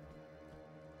appreciate it.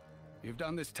 You've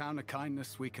done this town a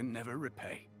kindness we can never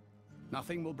repay.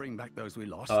 Nothing will bring back those we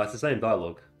lost. Oh, it's the same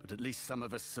dialogue. But at least some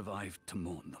of us survived to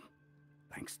mourn them.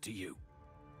 Thanks to you.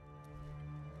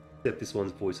 Except this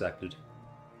one's voice acted.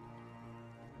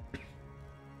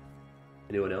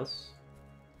 Anyone else?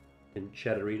 In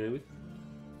Chatterino with?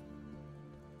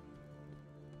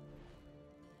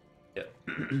 Yeah.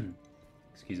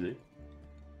 Excuse me.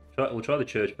 We'll try the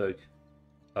church folk.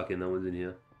 Okay, no one's in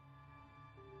here.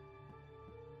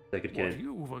 Take it, What can.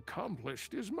 you've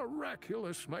accomplished is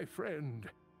miraculous, my friend.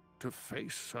 To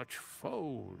face such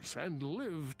foes and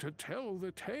live to tell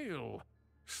the tale.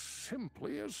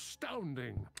 Simply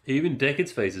astounding. Even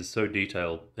Decad's face is so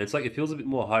detailed. And it's like it feels a bit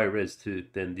more high res too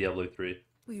than Diablo 3.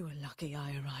 We were lucky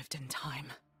I arrived in time.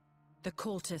 The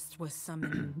cultists were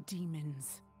summoning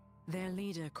demons. Their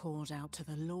leader called out to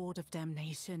the Lord of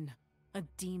Damnation, a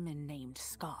demon named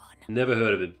Skarn. Never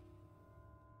heard of him.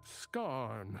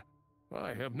 Skarn.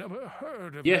 I have never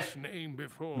heard of Yeah, this name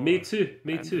before. Me too,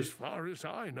 me and too. As far as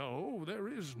I know, there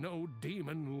is no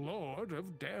demon lord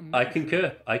of damnation.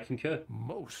 I concur.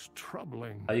 Most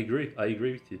troubling. I agree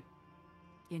with you.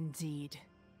 Indeed.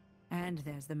 And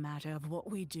there's the matter of what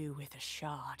we do with a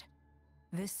shard.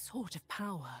 This sort of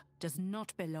power does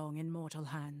not belong in mortal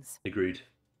hands. Agreed.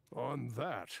 On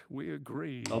that, we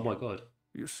agree. Oh my god.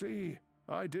 You see,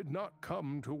 I did not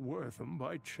come to Wortham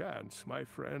by chance, my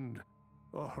friend.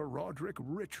 A Herodric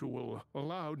ritual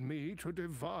allowed me to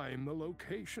divine the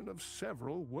location of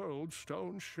several world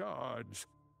stone shards.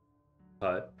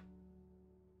 Hi.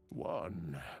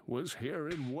 One was here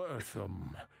in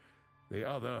Wortham. The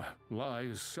other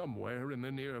lies somewhere in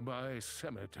the nearby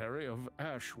cemetery of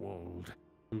Ashwold.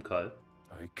 Okay.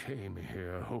 I came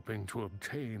here hoping to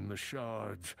obtain the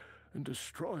shards and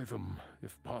destroy them,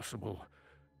 if possible,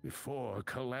 before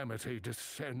calamity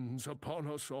descends upon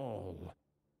us all.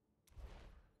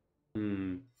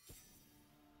 Who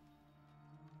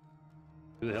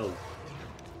the hell?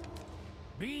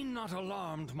 Be not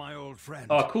alarmed, my old friend.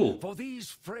 Oh, cool. For these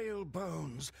frail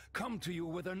bones come to you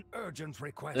with an urgent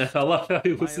request. I love how he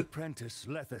My was. apprentice,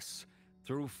 Lethis,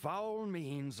 through foul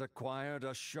means acquired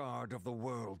a shard of the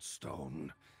World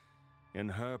Stone. In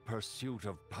her pursuit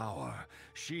of power,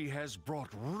 she has brought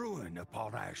ruin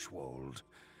upon Ashwold.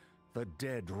 The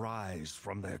dead rise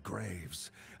from their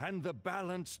graves, and the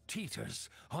balance teeters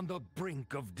on the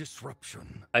brink of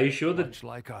disruption. Are you sure that? Much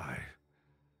like I.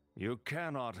 You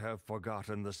cannot have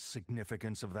forgotten the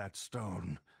significance of that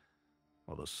stone,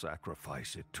 or the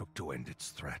sacrifice it took to end its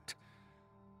threat.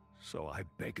 So I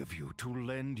beg of you to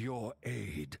lend your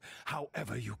aid,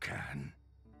 however you can.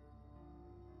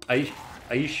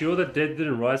 Are you sure that dead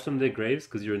didn't rise from their graves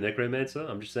because you're a necromancer?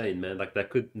 I'm just saying, man. Like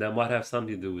that might have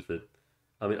something to do with it.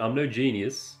 I mean, I'm no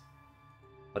genius,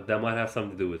 but that might have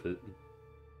something to do with it.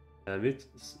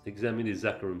 Examine the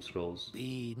Zakarum scrolls.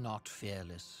 Be not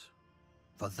fearless,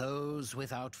 for those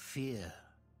without fear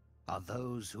are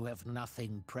those who have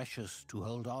nothing precious to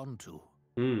hold on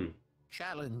to.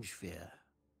 Challenge fear.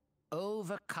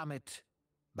 Overcome it,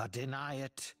 but deny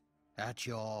it at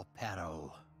your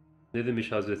peril. Ne demiş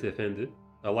Hazreti Efendi?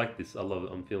 I like this. I love it.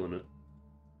 I'm feeling it.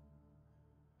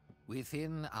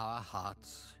 Within our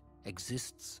hearts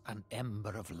exists an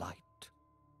ember of light.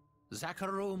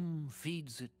 Zakarum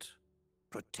feeds it,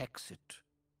 protects it.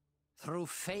 Through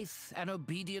faith and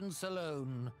obedience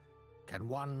alone can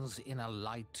one's inner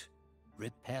light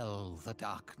repel the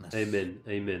darkness. Amen.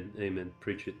 Amen. Amen.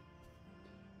 Preach it.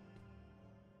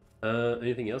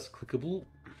 Anything else clickable?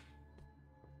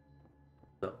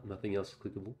 No, nothing else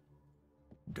clickable.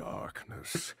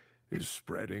 Darkness is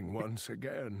spreading once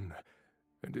again,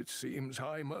 and it seems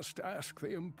I must ask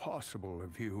the impossible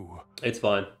of you. It's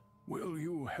fine. Will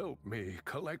you help me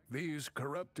collect these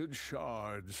corrupted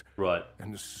shards Right.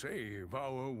 and save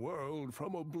our world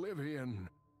from oblivion?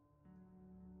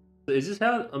 Is this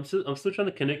how I'm still trying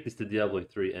to connect this to Diablo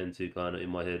 3 and 2 kind of in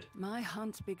my head. My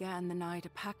hunt began the night a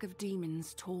pack of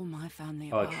demons tore my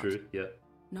family Oh, apart. true. Yeah.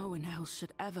 No one else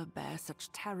should ever bear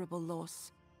such terrible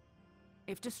loss.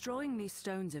 If destroying these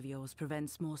stones of yours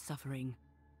prevents more suffering,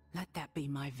 let that be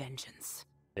my vengeance.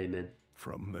 Amen.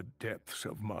 From the depths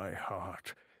of my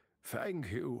heart,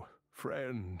 thank you,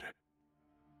 friend.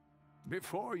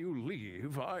 Before you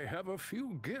leave, I have a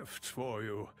few gifts for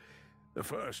you. The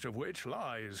first of which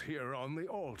lies here on the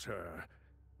altar.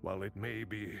 While it may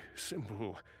be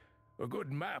simple, a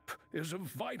good map is of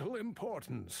vital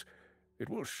importance. It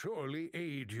will surely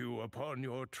aid you upon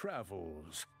your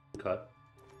travels. Okay.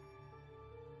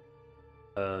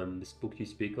 This book you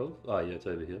speak of? Oh, yeah, it's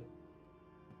over here.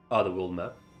 Ah, the world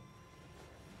map.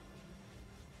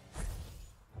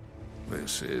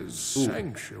 This is Ooh.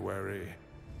 Sanctuary.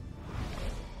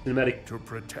 Cinematic. To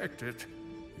protect it,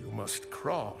 you must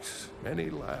cross many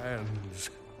lands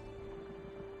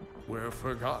where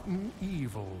forgotten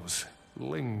evils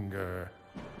linger.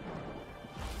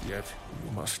 Yet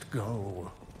you must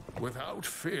go without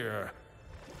fear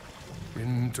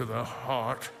into the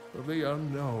heart of the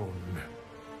unknown.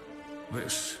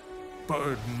 This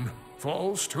burden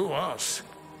falls to us.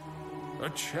 A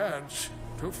chance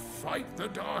to fight the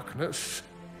darkness.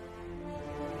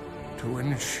 To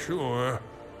ensure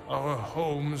our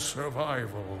home's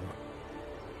survival.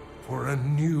 For a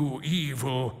new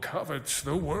evil covets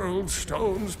the World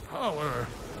Stone's power.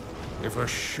 If a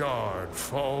shard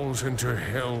falls into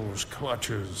Hell's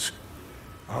clutches,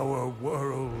 our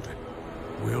world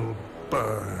will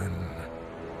burn.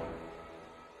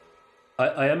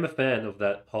 I am a fan of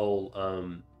that whole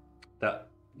that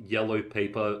yellow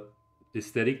paper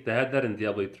aesthetic. They had that in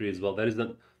Diablo 3 as well. That is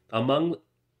among,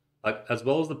 like, as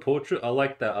well as the portrait. I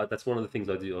like that. That's one of the things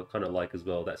I do. I kind of like as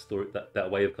well. That story,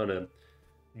 that way of kind of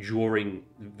drawing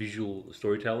visual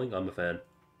storytelling. I'm a fan.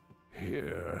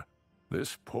 Here,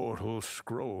 this portal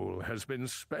scroll has been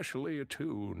specially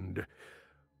attuned.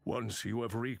 Once you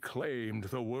have reclaimed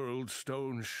the World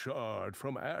Stone shard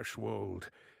from Ashwold,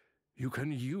 you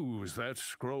can use that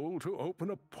scroll to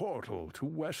open a portal to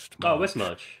Westmarch. Oh,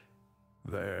 Westmarch.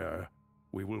 There,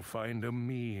 we will find a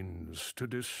means to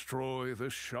destroy the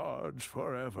shards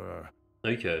forever.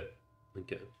 Okay.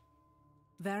 Okay.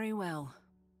 Very well.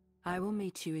 I will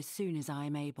meet you as soon as I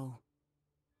am able.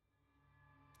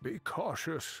 Be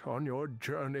cautious on your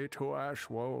journey to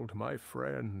Ashwold, my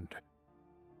friend.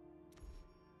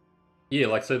 Yeah,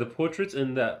 like, so the portraits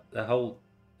and that whole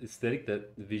aesthetic,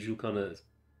 that visual kind of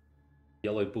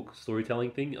yellow book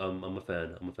storytelling thing, I'm a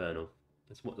fan. I'm a fan of.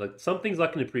 It's more, like, some things I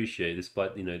can appreciate,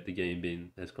 despite, you know, the game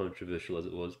being as controversial as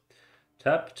it was.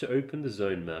 Tap to open the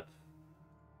zone map.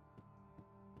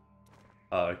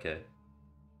 Ah, okay.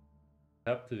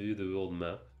 Tap to view the world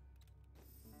map.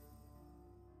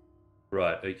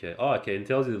 Right, okay. Oh, okay, and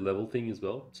tells you the level thing as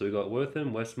well. So we got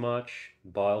Wortham, Westmarch,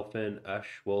 Bilefen,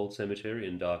 Ashwold Cemetery,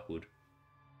 and Darkwood.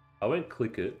 I won't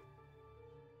click it.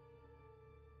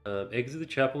 Exit the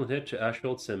chapel and head to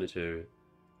Ashwold Cemetery.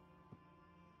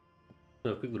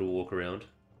 Oh, a quick little walk around.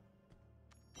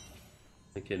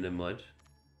 Okay, never mind.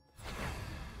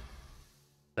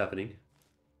 What's happening?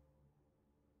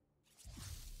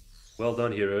 Well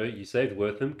done, hero. You saved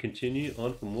Wortham. Continue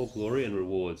on for more glory and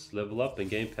rewards. Level up and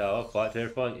gain power. Fight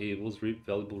terrifying evils. Reap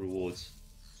valuable rewards.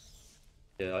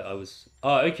 Yeah, I was...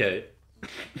 Oh, okay.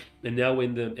 And now we're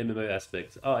in the MMO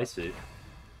aspect. Oh, I see.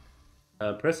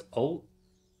 Press Alt.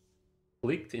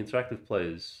 Click to interact with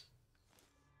players.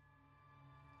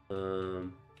 I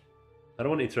don't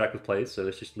want to interact with players, so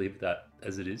let's just leave that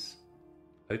as it is.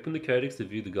 Open the codex to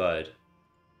view the guide.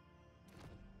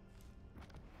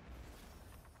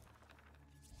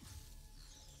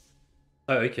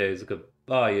 Oh, okay, it's like a...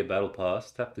 Oh, yeah, battle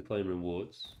pass. Tap to claim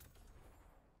rewards.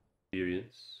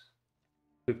 Experience.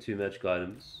 Equip 2 magic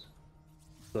items.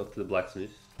 Go up to the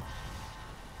blacksmith.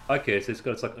 Okay, so it's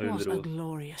got its like own What little... a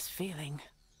glorious feeling.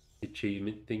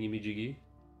 Achievement thingy-majiggy.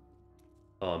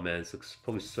 Oh man, this looks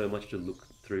probably so much to look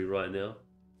through right now.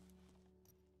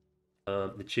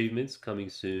 Achievements coming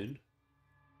soon.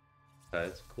 Okay,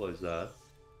 let's close that.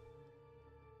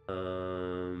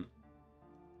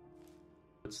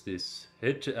 What's this?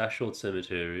 Head to Ashwold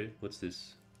Cemetery. What's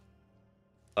this?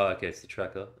 Oh, okay, it's the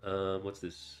tracker. What's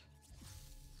this?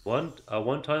 A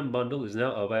one-time bundle is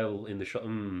now available in the shop.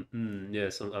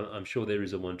 Yes, I'm sure there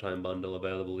is a one-time bundle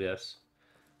available. Yes.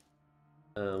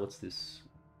 What's this?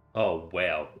 Oh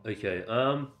wow. Okay.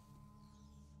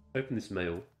 Open this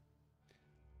mail.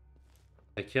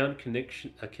 Account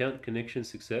connection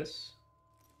success.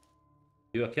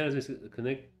 Your account is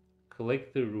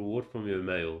collect the reward from your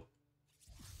mail.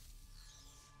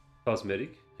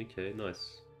 Cosmetic. Okay,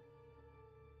 nice.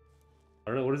 I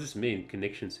don't know, what does this mean?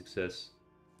 Connection success.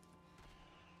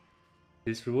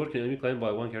 This reward can only be claimed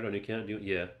by one character on your account.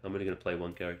 Yeah, I'm only gonna play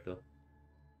one character.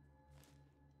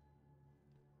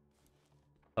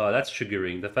 Oh, that's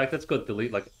triggering. The fact that's got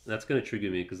delete, like, that's gonna trigger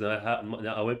me because now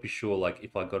I won't be sure, like,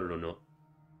 if I got it or not.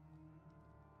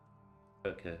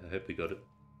 Okay, I hope we got it.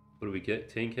 What do we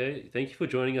get? 10k? Thank you for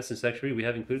joining us in Sanctuary. We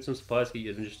have included some supplies to get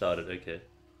your adventure started. Okay.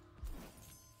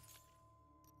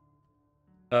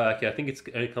 Okay, I think it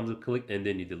only comes with click and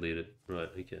then you delete it. Right,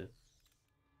 okay.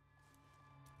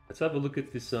 Let's have a look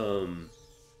at this, how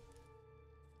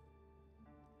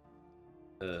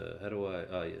do I,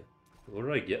 oh yeah. What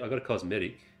did I get? I got a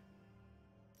cosmetic.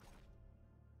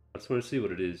 I just want to see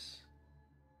what it is.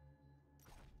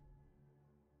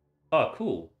 Oh,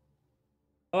 cool.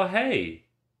 Oh, hey!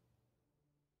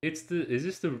 Is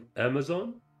this the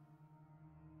Amazon?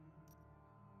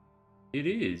 It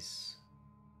is.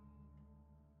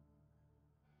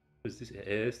 Is this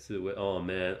airs to where? Oh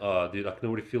man, oh dude, I can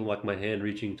already feel like my hand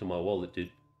reaching to my wallet, dude.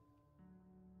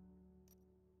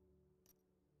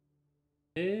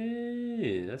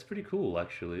 Hey, that's pretty cool,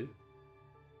 actually.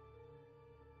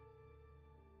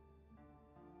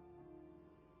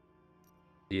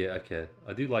 Yeah, okay.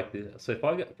 I do like this. So if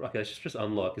I get okay, it's just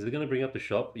unlock. Is it gonna bring up the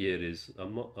shop? Yeah, it is.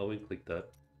 I'm not. I won't click that.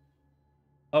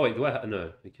 Oh wait, do I?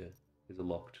 No. Okay, it's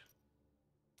locked.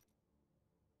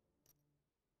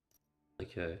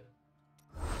 Okay.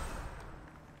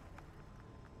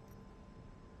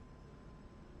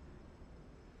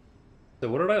 So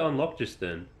what did I unlock just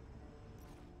then?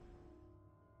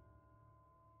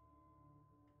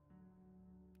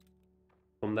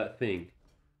 From that thing.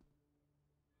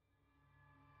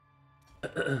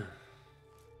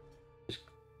 Just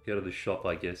go to the shop,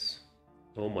 I guess.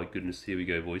 Oh my goodness, here we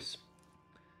go, boys.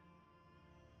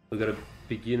 We got a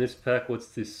beginner's pack. What's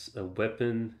this? A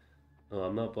weapon? Oh,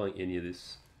 I'm not buying any of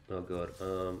this. Oh god.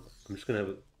 I'm just gonna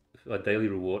have a daily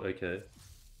reward. Okay.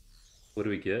 What do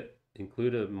we get?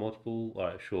 Include a multiple. All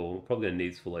right, sure. We're probably gonna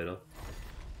need this for later.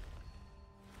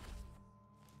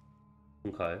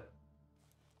 Okay.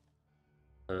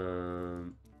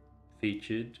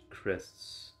 Featured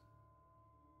crests.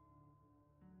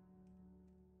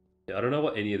 Yeah, I don't know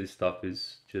what any of this stuff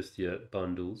is just yet.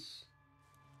 Bundles.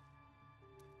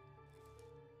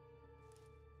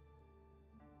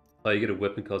 Oh, you get a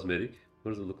weapon cosmetic.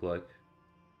 What does it look like?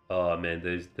 Oh man,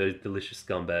 those delicious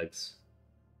scumbags.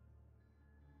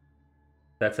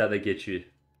 That's how they get you.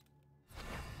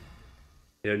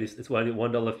 It's only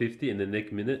 $1.50 in the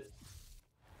next minute.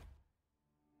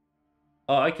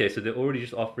 Oh, okay, so they're already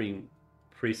just offering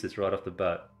presets right off the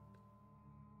bat.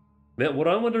 Man, what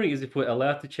I'm wondering is if we're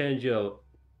allowed to change your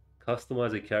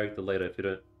customize a character later if you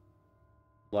don't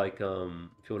like if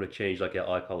you want to change like our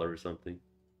eye color or something.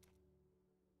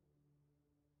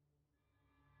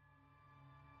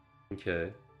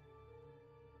 Okay.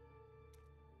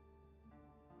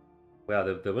 Wow,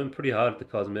 they went pretty hard at the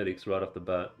cosmetics right off the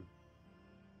bat.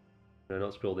 No,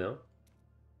 not scroll down.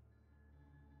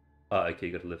 Ah, okay,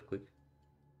 you got a left click.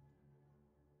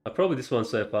 Probably this one's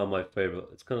so far my favorite.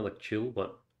 It's kind of like chill,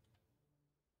 but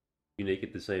unique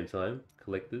at the same time.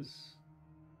 Collectors.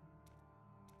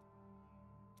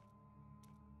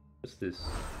 What's this?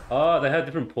 Ah, they have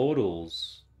different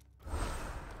portals.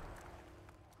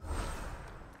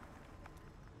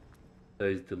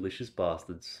 Those delicious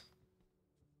bastards.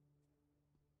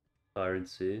 Iron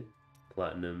Sea,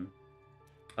 Platinum.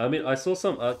 I mean, I saw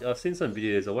some. I've seen some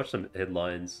videos. I watched some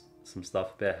headlines, some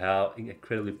stuff about how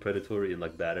incredibly predatory and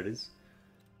like bad it is.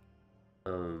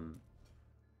 But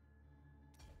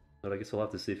I guess I'll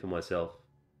have to see for myself.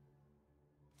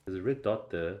 There's a red dot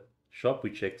there. Shop.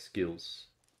 We check skills.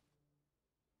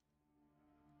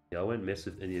 Yeah, I won't mess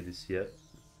with any of this yet.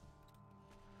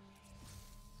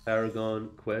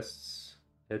 Paragon quests.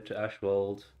 Head to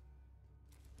Ashwold.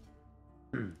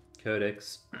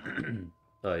 Codex.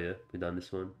 Oh yeah, we've done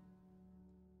this one.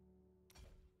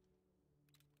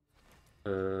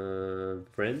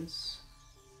 Friends.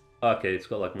 Okay, it's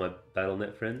got like my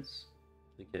BattleNet friends.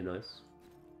 Okay, nice.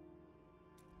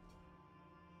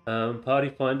 Party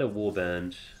Finder,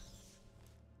 Warband. I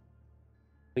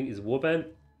think it's Warband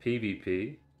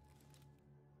PvP.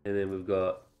 And then we've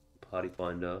got Party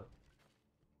Finder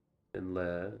and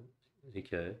Lair.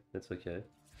 Okay, that's okay.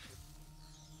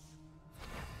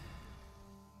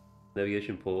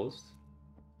 Navigation paused.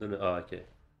 No, oh, okay.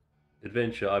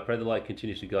 Adventure. I pray the light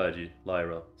continues to guide you,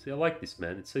 Lyra. See, I like this,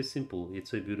 man. It's so simple, yet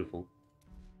so beautiful.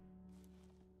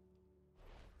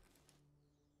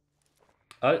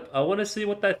 I want to see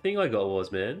what that thing I got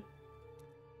was, man.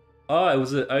 Oh, it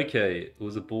was a... Okay, it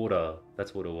was a border.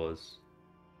 That's what it was.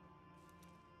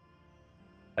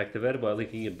 Activated by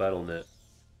linking a battle net.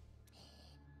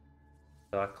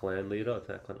 Dark clan leader,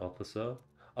 attack clan officer.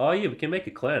 Oh yeah, we can make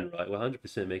a clan, right? We're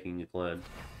 100% making a clan.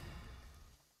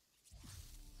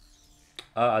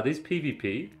 Are these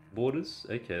PvP borders?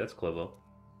 Okay, that's clever.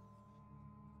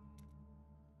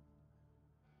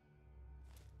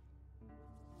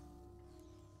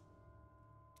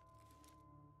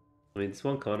 I mean, this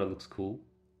one kind of looks cool.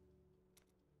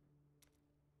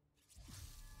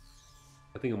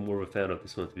 I think I'm more of a fan of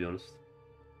this one, to be honest.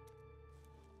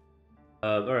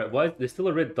 Alright, why there's still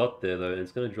a red dot there though, and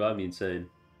it's gonna drive me insane.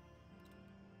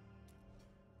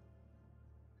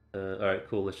 Alright,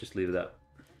 cool, let's just leave it at that.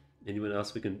 Anyone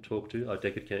else we can talk to?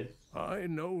 Deckard Cain. I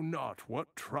know not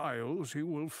what trials he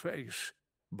will face,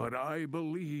 but I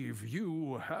believe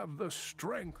you have the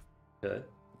strength. Okay.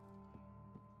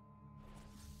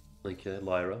 Okay,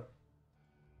 Lyra.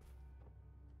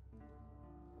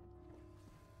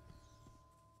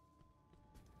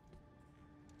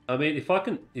 I mean, if I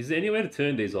can... Is there any way to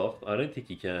turn these off? I don't think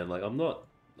you can. Like, I'm not...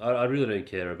 I really don't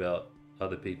care about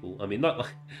other people. I mean, not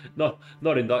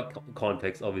in that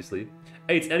context, obviously.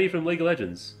 Hey, it's Annie from League of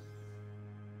Legends.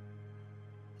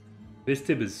 There's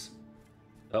Tibbers.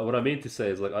 What I mean to say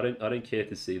is, like, I don't care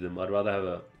to see them. I'd rather have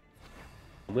a...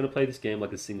 I'm gonna play this game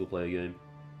like a single-player game.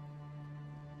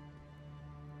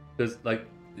 Because, like,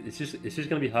 it's just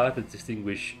gonna be hard to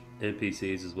distinguish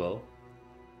NPCs as well.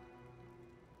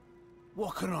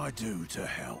 What can I do to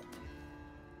help?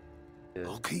 Yeah.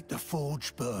 I'll keep the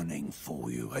forge burning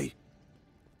for you, eh?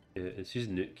 Yeah, it's just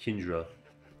Kindra.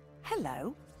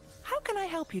 Hello. How can I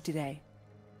help you today?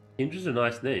 Kindra's a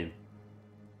nice name.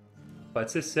 But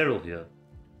it says Cyril here.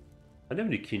 I never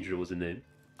knew Kindra was a name.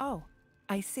 Oh,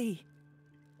 I see.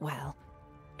 Well,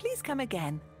 please come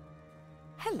again.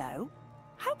 Hello.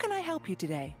 How can I help you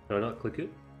today? Can I not click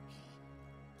it?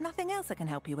 Nothing else I can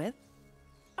help you with?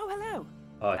 Oh, hello.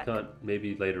 Oh, I can't.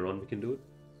 Maybe later on we can do it.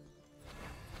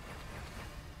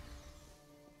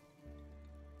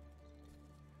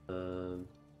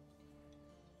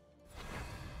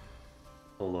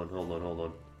 Hold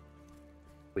on.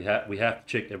 We have to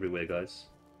check everywhere, guys.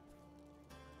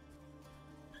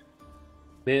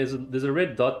 Man, there's a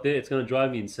red dot there. It's gonna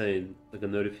drive me insane, like a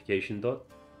notification dot.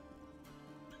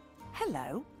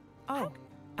 Hello. Oh,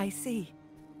 I see.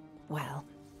 Well,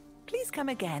 please come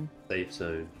again. Safe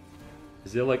zone.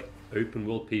 Is there like open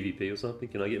world PvP or something?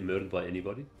 Can I get murdered by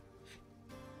anybody?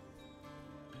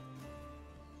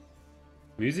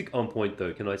 Music on point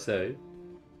though, can I say?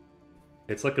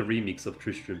 It's like a remix of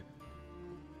Tristram.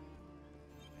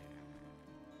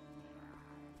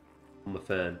 I'm a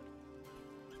fan.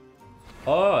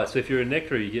 Oh, so if you're a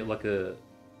Necro, you get like a...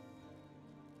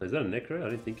 Is that a Necro? I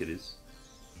don't think it is.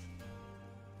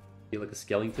 You get like a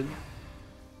skeleton.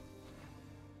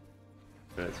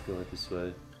 Alright, let's go like this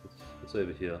way. It's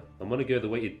over here. I'm gonna go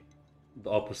the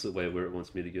opposite way where it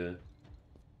wants me to go.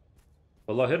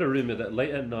 Well, I heard a rumor that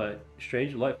late at night,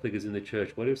 strange light flickers in the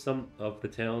church. What if some of the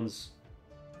town's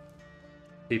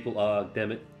people are...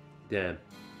 Damn.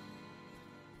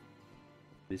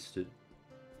 Missed it.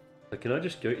 Like, can I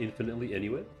just go infinitely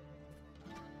anywhere?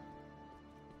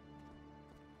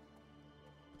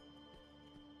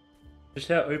 Just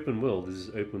how open world is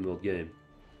this open world game?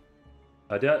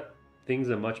 I doubt things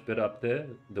are much better up there.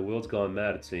 The world's gone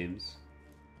mad, it seems.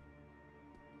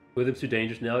 Wortham's too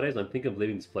dangerous nowadays. I'm thinking of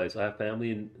leaving this place. I have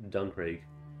family in Duncraig.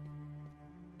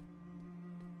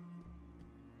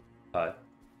 Hi.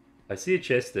 I see a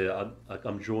chest there.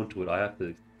 I'm drawn to it. I have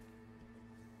to...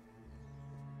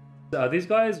 Are these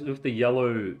guys with the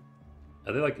yellow...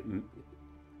 Are they like...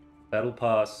 Battle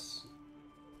Pass...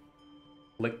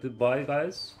 Collected by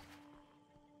guys?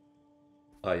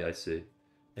 Oh yeah, I see.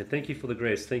 And thank you for the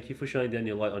grace. Thank you for shining down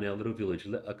your light on our little village.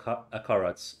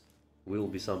 Akarats will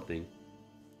be something.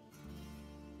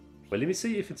 Well, let me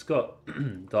see if it's got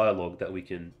dialogue that we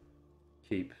can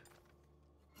keep.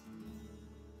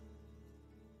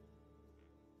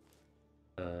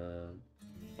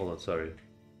 Hold on, sorry.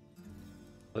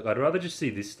 Like, I'd rather just see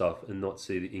this stuff and not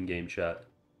see the in-game chat,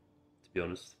 to be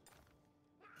honest.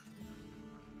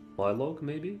 Dialogue,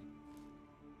 maybe?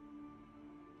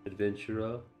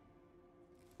 Adventurer.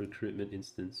 Recruitment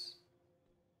instance.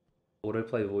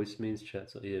 Autoplay voice means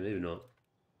chat. Yeah, maybe not.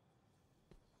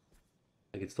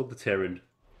 Like, it's talk to Terran.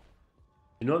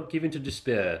 Do not give in to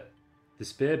despair.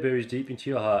 Despair buries deep into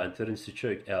your heart and threatens to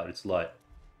choke out its light.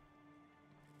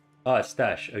 Ah,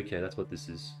 stash. Okay, that's what this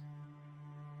is.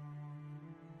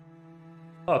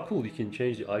 Oh, cool. You can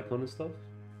change the icon and stuff.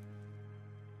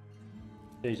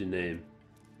 Change the name.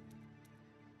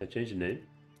 Can I change the name?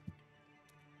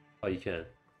 Oh, you can.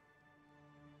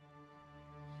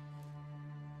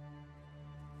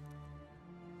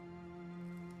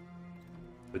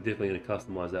 We're definitely going to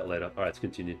customize that later. Alright, let's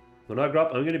continue. When I grow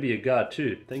up, I'm going to be a guard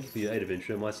too. Thank you for your aid,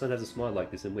 adventurer. My son hasn't smiled like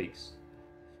this in weeks.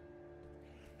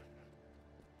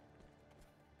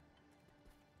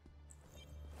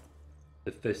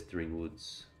 The Festering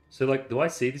Woods. So, like, do I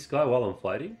see this guy while I'm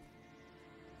fighting?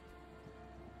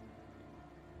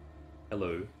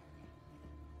 Hello.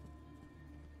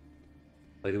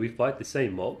 Like, do we fight the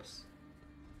same mobs?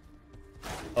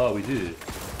 Oh, we do.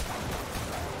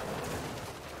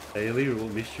 Daily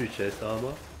reward mystery chest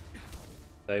armor.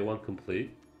 Day 1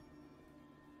 complete.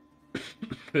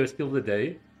 First kill of the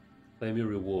day. Claim your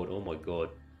reward. Oh my god.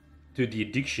 Dude, the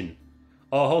addiction.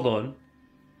 Oh, hold on.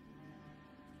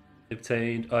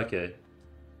 Obtained. Okay.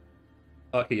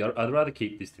 Okay, I'd rather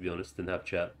keep this, to be honest, than have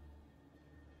chat.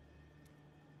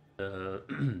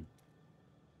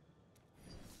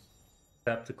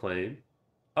 Tap to claim.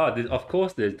 Ah, of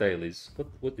course there's dailies.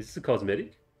 What is this a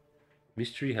cosmetic?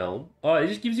 Mystery helm. Oh, it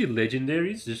just gives you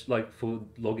legendaries, just like for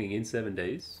logging in 7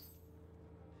 days.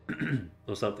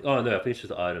 Or something. Oh no, I think it's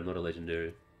just an item, not a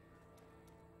legendary.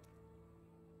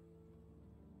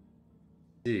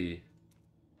 See.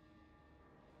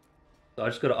 So I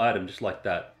just got an item just like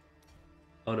that.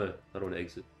 Oh no, I don't want to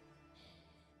exit.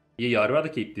 Yeah, I'd rather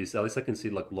keep this. At least I can see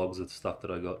like logs of stuff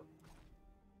that I got.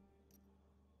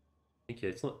 Okay,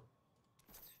 it's not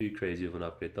too crazy of an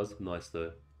upgrade. It does look nice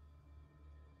though.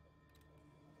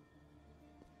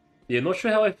 Yeah, not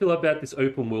sure how I feel about this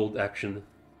open world action.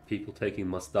 People taking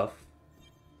my stuff.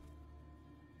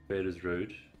 Traders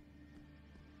Road.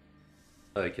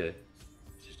 Okay.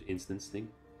 It's just an instance thing.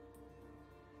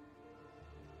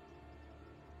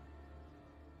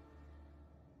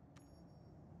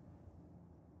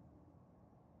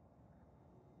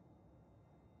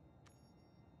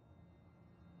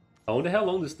 I wonder how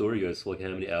long the story goes for, like how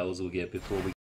many hours we'll get before we